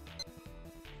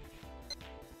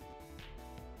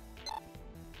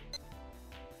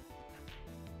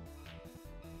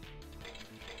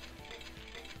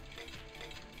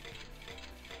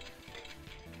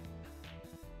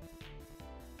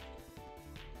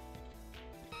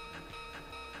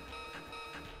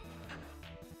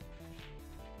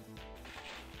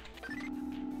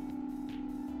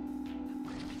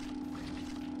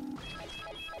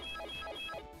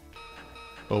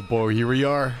 Oh boy, here we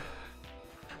are.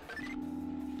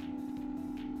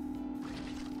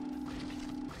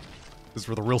 This is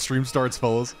where the real stream starts,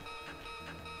 fellas.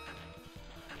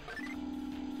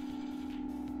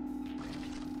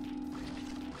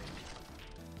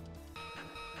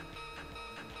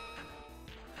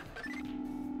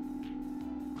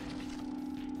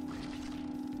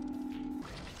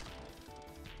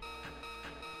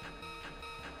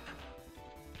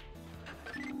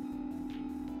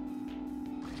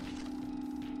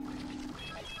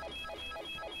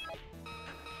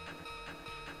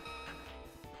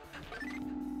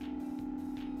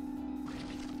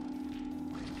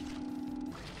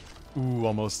 Ooh,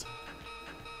 almost.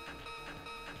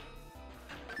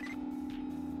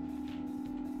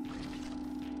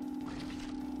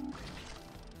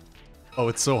 Oh,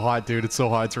 it's so hot, dude. It's so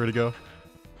hot. It's ready to go.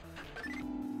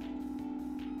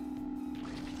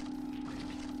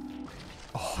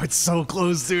 Oh, it's so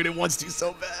close, dude. It wants to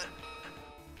so bad.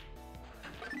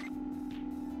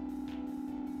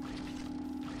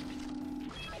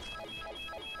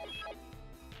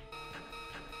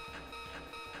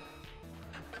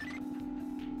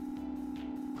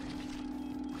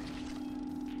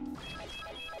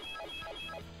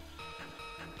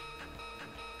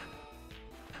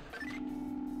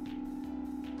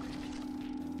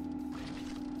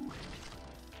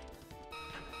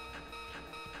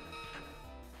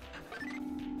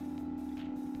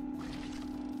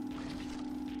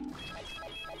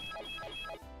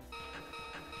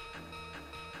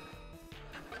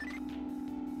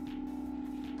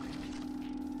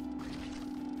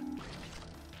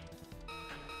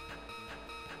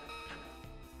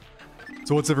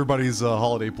 So what's everybody's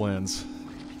holiday plans?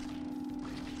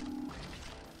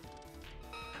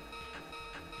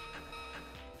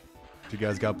 What you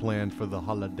guys got planned for the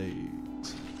holidays?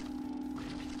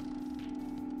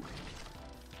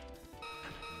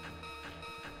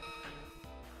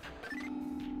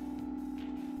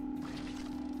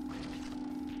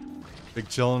 Big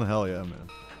chillin'? Hell yeah, man.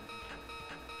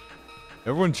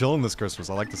 Everyone chilling this Christmas.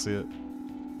 I like to see it.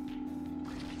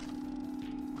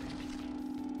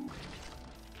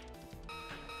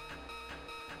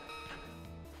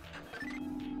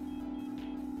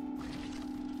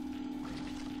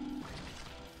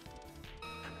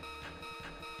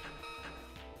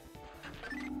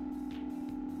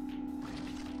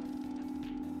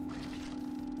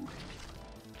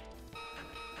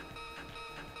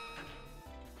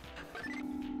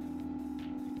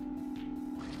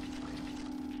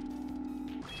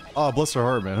 Oh, bless her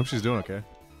heart, man. Hope she's doing okay.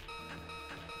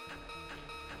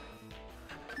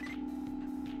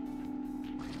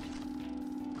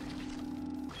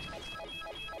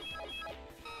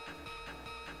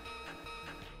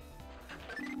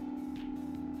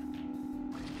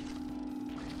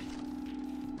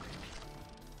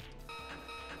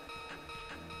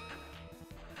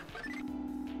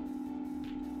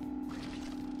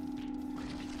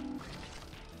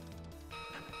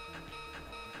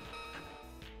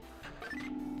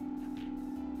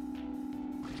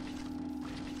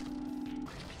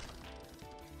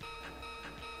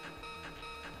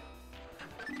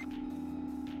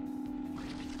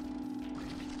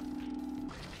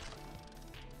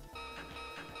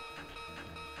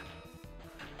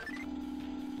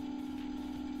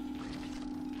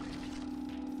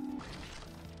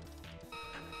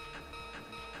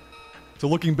 So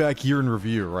looking back year in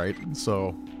review, right?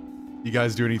 So, you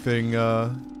guys do anything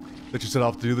that you set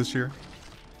off to do this year?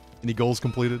 Any goals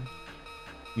completed?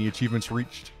 Any achievements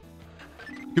reached?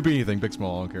 Could be anything, big,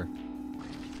 small, I don't care.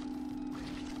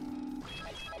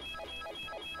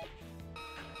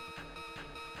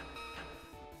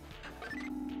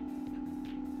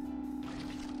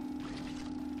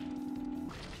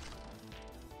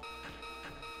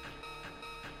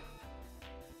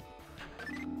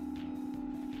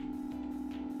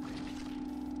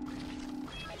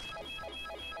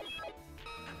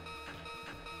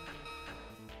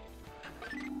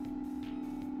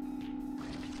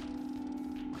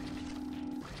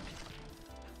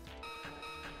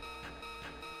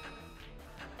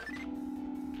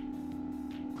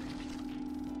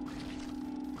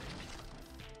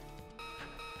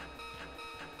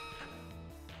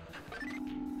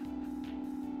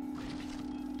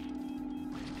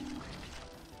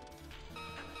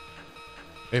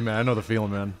 Hey man, I know the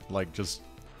feeling, man. Like, just...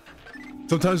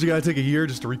 sometimes you gotta take a year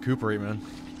just to recuperate, man.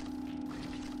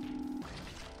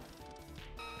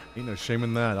 Ain't no shame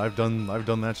in that. I've done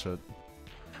that shit.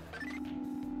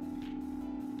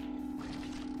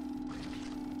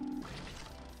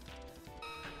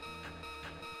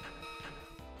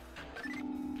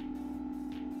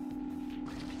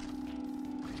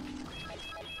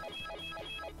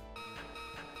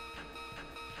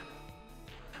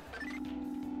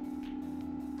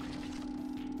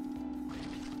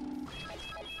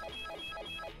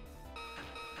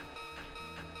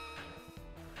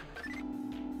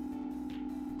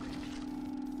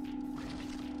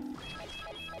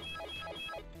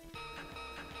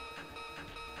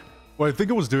 Well, I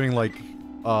think I was doing like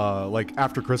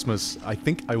after Christmas. I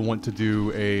think I want to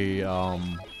do a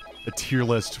tier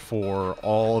list for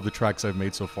all of the tracks I've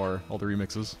made so far, all the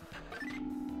remixes.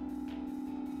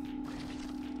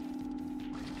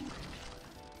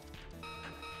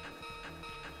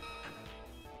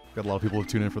 Got a lot of people who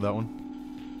tune in for that one.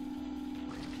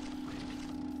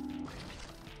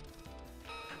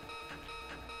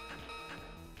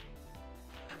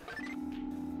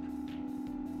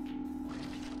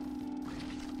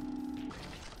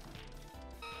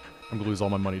 I'm gonna lose all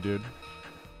my money, dude.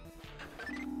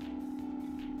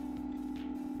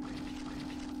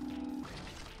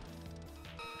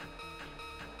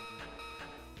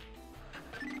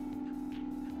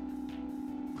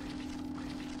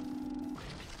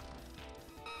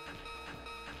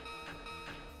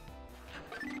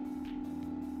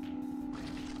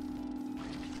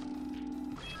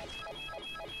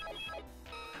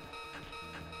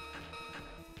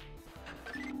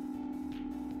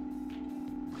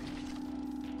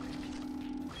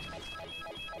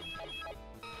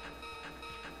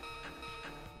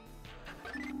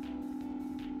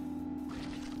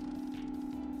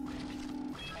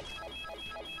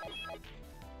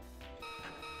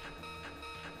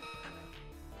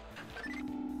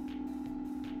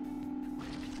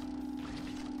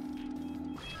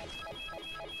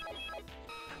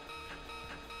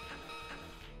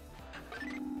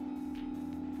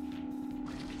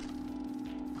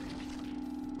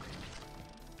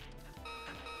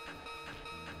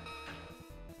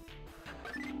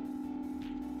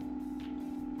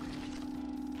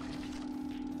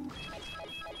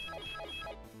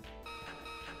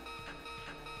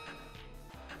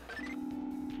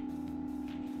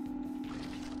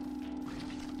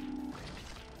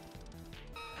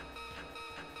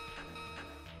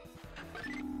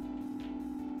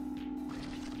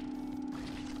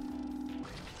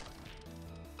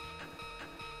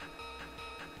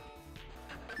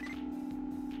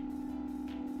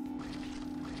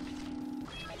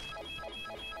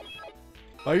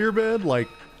 My year, man, like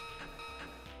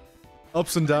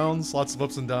ups and downs, lots of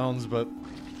ups and downs, but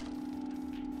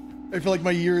I feel like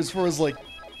my year as far as like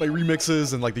my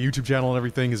remixes and like the YouTube channel and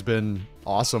everything has been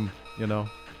awesome, you know.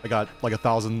 I got like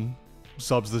 1,000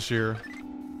 subs this year.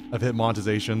 I've hit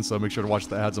monetization, so make sure to watch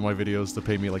the ads on my videos to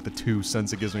pay me like the 2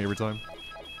 cents it gives me every time.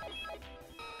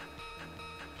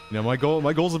 You know, my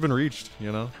goals have been reached,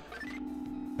 you know.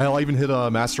 Hell, I even hit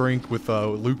a master rank with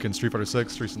Luke in Street Fighter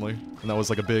 6 recently, and that was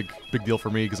like a big deal for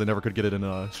me because I never could get it in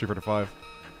Street Fighter 5.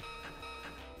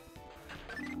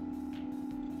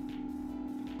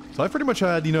 So I pretty much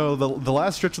had, you know, the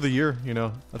last stretch of the year, you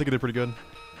know, I think I did pretty good.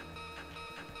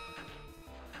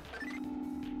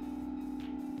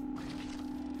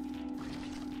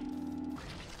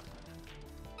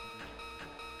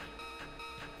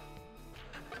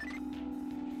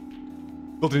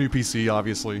 Built a new PC,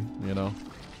 obviously, you know.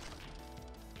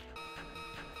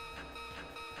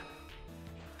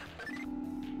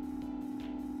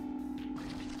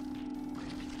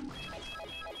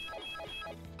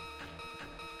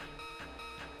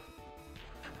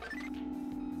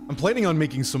 I'm planning on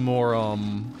making some more,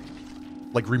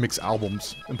 like, remix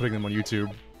albums and putting them on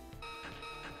YouTube.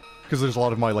 Because there's a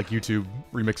lot of my, like, YouTube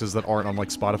remixes that aren't on, like,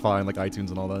 Spotify and, like, iTunes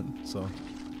and all that, so...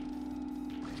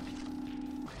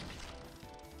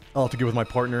 I'll have to get with my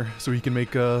partner so he can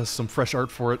make some fresh art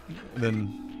for it, and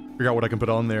then figure out what I can put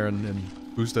on there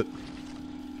and boost it.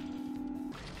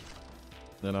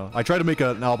 You know, I try to make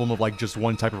an album of like just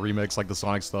one type of remix, like the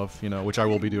Sonic stuff, you know, which I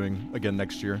will be doing again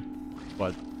next year.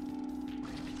 But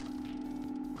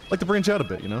I like to branch out a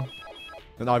bit, you know.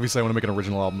 And obviously I want to make an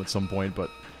original album at some point, but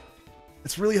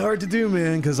it's really hard to do,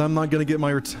 man, because I'm not gonna get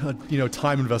my you know,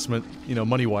 time investment, you know,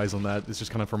 money-wise on that. It's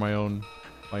just kind of for my own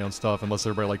stuff, unless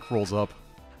everybody like rolls up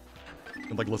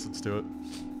and like listens to it.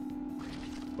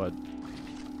 But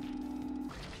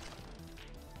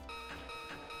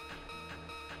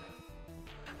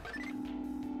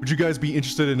would you guys be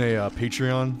interested in a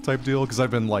Patreon type deal? Because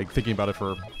I've been like thinking about it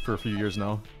for a few years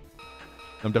now.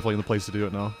 I'm definitely in the place to do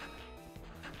it now.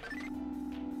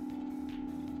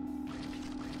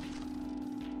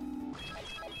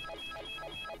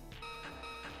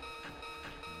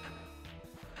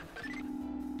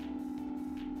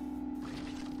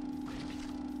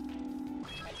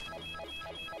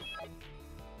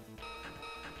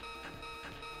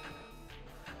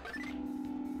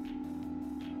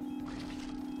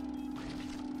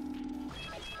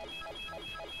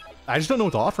 I just don't know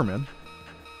what to offer, man.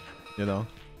 You know,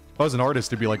 if I was an artist,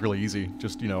 it'd be like really easy.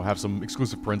 Just, you know, have some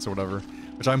exclusive prints or whatever.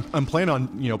 Which I'm planning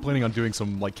on doing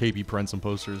some like KB prints and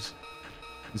posters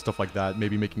and stuff like that.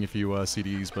 Maybe making a few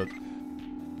CDs, but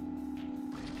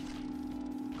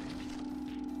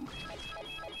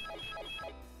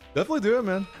definitely do it,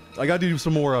 man. I gotta do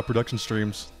some more production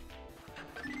streams.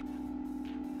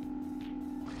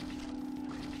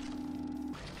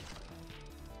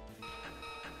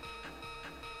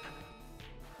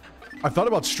 I thought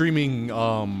about streaming,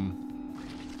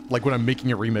 like when I'm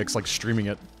making a remix, like streaming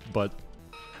it, but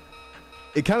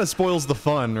it kind of spoils the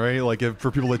fun, right? Like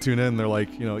for people that tune in, they're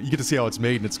like, you know, you get to see how it's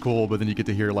made and it's cool, but then you get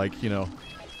to hear like, you know,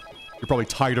 you're probably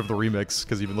tired of the remix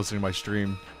because you've been listening to my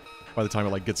stream by the time it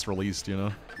like gets released, you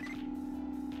know?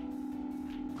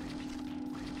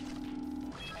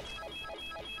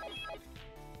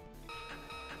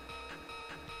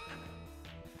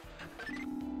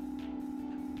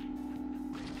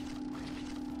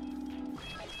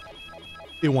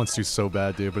 It wants to so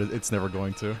bad, dude, but it's never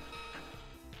going to.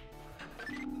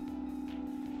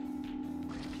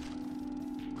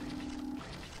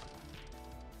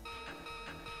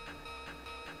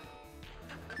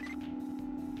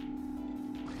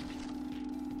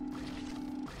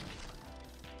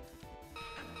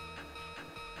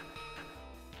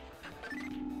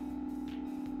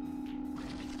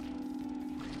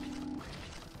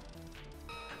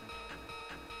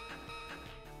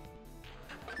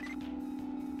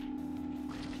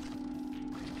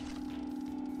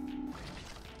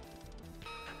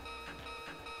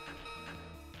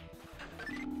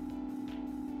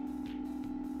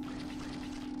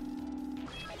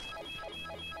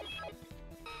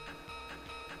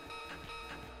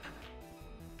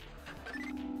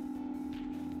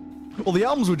 Well, the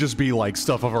albums would just be like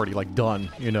stuff I've already like done,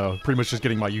 you know, pretty much just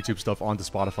getting my YouTube stuff onto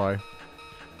Spotify.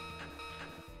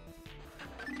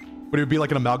 But it would be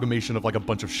like an amalgamation of like a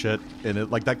bunch of shit, and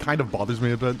it like that kind of bothers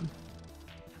me a bit.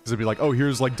 Because it'd be like, oh,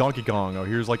 here's like Donkey Kong, oh,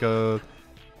 here's like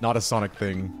not a Sonic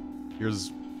thing,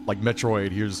 here's like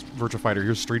Metroid, here's Virtua Fighter,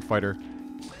 here's Street Fighter,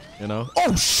 you know?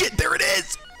 Oh shit, there it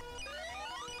is!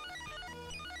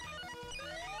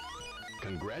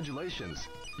 Congratulations,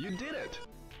 you did it!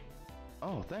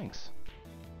 Oh, thanks.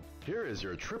 Here is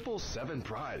your 777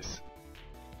 prize.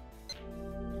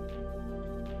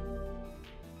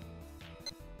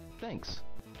 Thanks.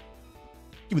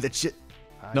 Give me that shit.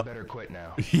 I No. better quit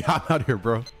now. Yeah, I'm out here,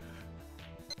 bro.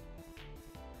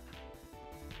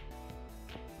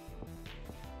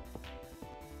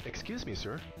 Excuse me,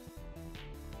 sir.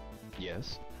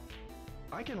 Yes?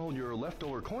 I can hold your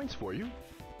leftover coins for you.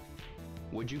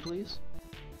 Would you please?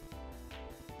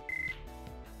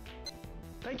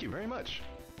 Thank you very much.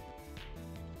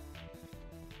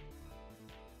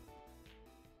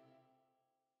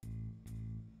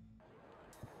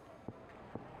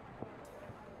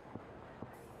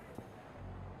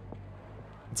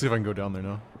 Let's see if I can go down there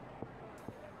now.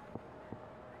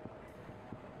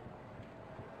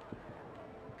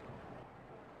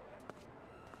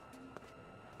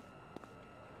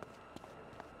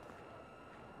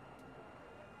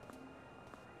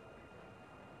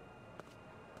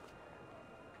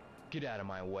 Get out of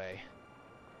my way.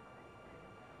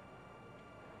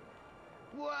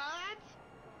 What?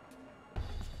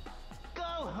 Go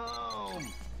home!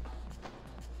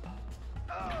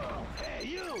 Oh, hey,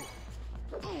 you!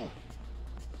 Ooh.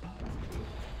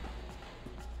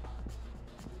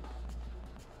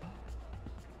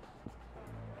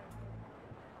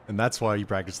 And that's why you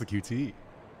practice the QTE.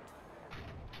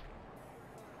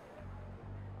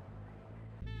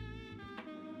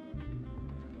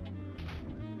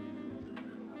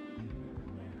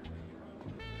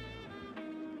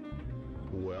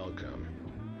 Welcome.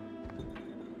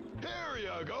 There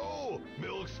you go!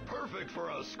 Milk's perfect for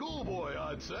a schoolboy,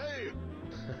 I'd say.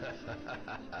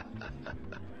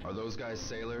 Are those guys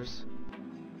sailors?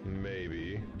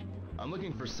 Maybe. I'm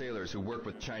looking for sailors who work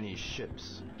with Chinese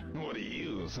ships. What are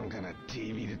you, some kind of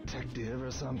TV detective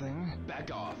or something?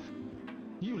 Back off!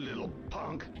 You little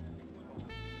punk!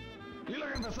 You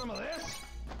looking for some of this?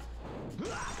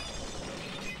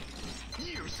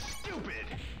 You stupid!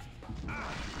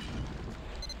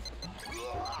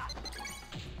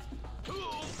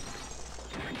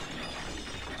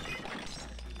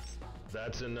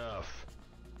 That's enough.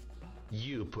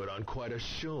 You put on quite a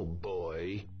show,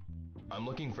 boy. I'm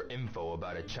looking for info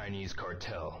about a Chinese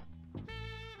cartel.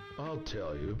 I'll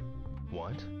tell you.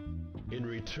 What? In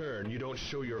return, you don't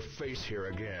show your face here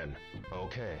again.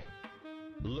 Okay.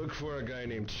 Look for a guy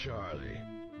named Charlie.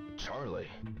 Charlie?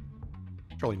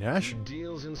 Charlie Nash? He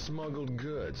deals in smuggled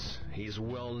goods. He's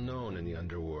well known in the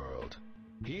underworld.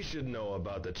 He should know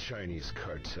about the Chinese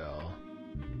cartel.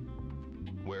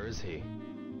 Where is he?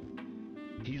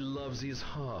 He loves his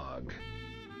hog.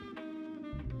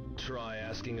 Try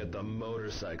asking at the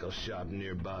motorcycle shop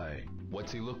nearby.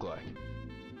 What's he look like?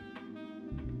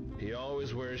 He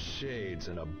always wears shades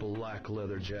and a black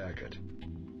leather jacket.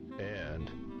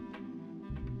 And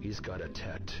he's got a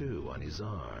tattoo on his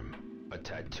arm. A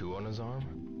tattoo on his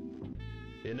arm?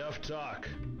 Enough talk.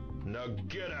 Now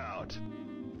get out!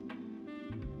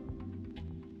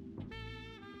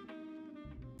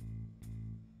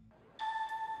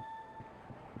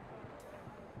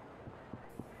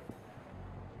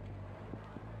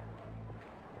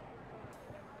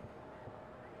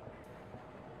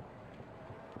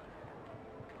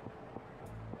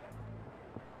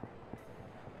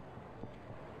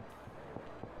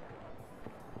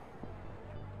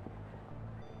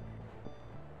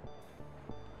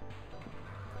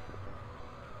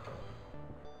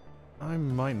 I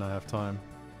might not have time.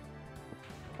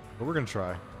 But we're gonna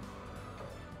try.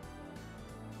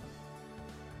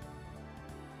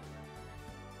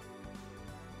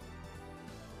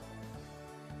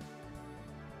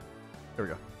 There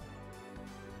we go.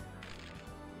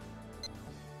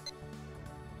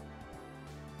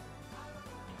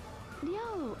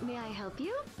 Yo, may I help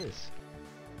you? Yes.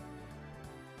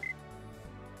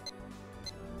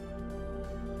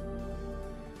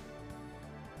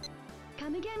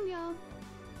 Come again, yo.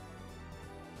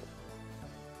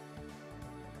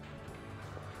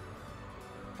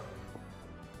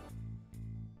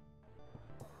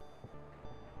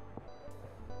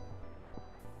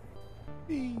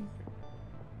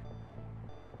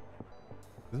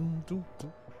 Dum, dum,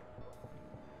 dum.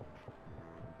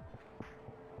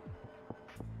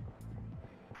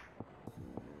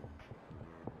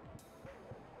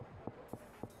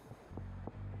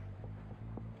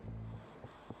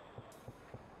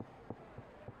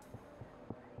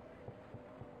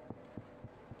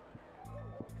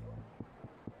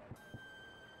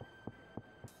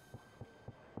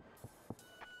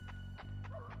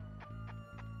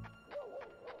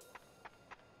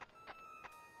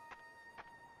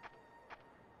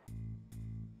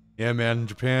 Yeah, man,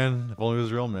 Japan. If only it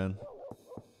was real, man.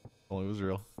 If only it was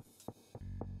real.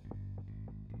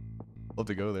 Love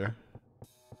to go there.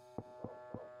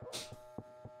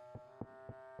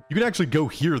 You can actually go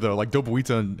here though, like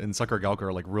Dobuita and Sakuragaoka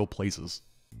are like real places.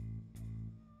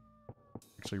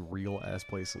 Actually real ass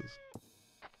places.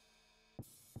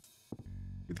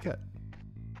 Get the cat.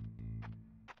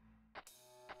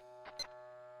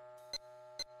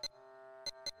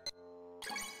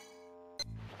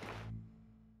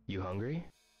 You hungry?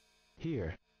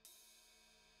 Here.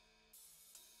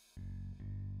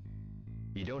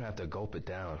 You don't have to gulp it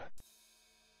down.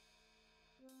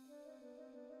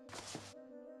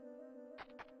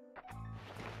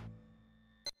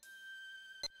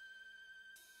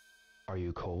 Are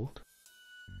you cold?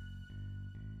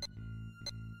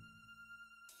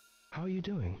 How are you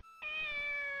doing?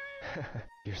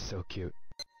 You're so cute.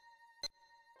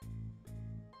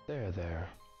 There.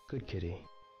 Good kitty.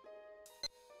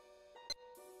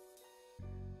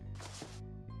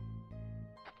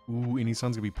 Ooh,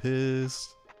 Ini-san's gonna be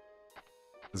pissed.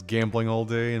 Just gambling all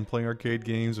day and playing arcade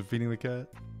games and feeding the cat.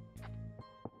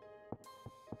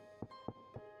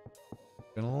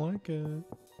 Gonna like it.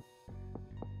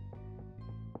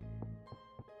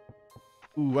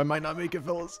 Ooh, I might not make it,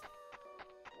 fellas.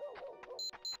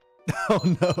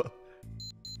 Oh no.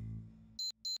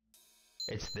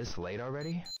 It's this late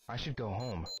already? I should go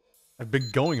home. I've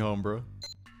been going home, bro.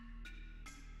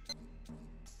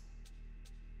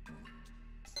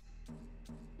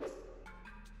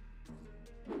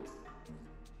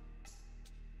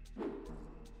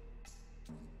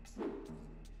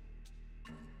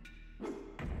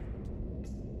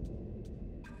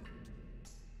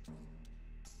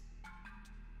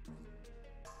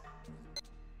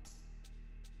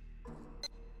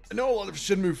 I know a lot of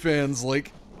Shenmue fans,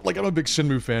 like I'm a big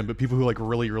Shenmue fan, but people who like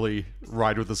really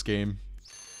ride with this game,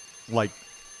 like,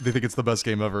 they think it's the best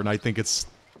game ever, and I think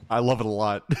I love it a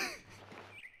lot.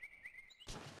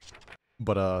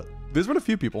 But, there's been a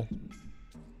few people.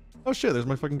 Oh shit, there's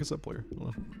my fucking cassette player.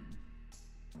 Hold on.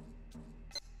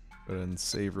 Go ahead and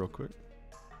save real quick.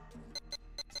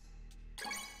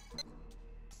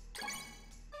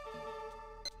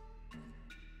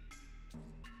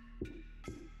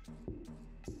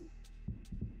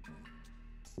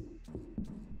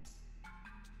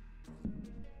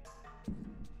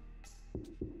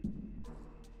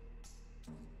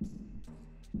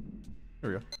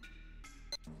 There we go.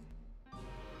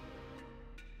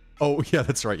 Oh, yeah,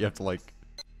 that's right. You have to, like,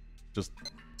 just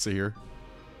sit here.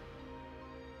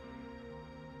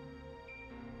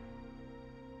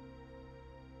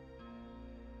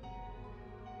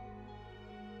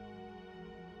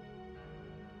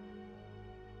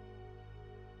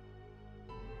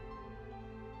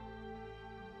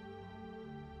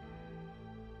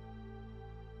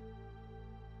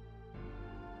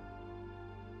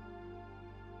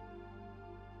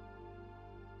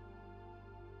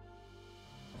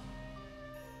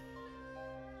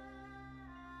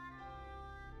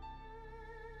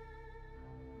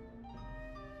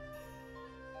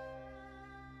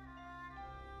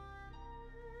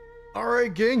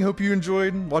 Alright, gang, hope you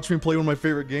enjoyed watching me play one of my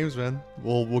favorite games, man.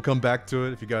 We'll come back to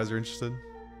it if you guys are interested.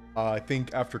 I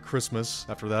think after Christmas,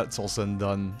 after that it's all said and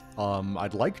done,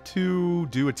 I'd like to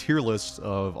do a tier list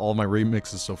of all my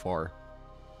remixes so far.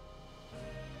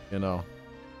 You know,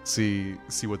 see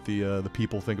what the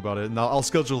people think about it, and I'll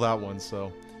schedule that one. So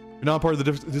if you're not part of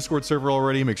the Discord server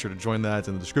already, make sure to join that. It's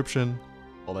in the description,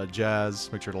 all that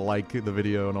jazz. Make sure to like the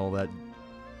video and all that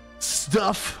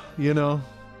stuff, you know.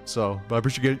 So, but I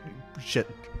appreciate shit.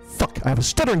 Fuck, I have a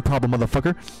stuttering problem,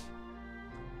 motherfucker.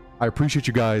 I appreciate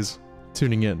you guys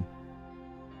tuning in.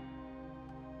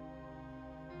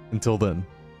 Until then.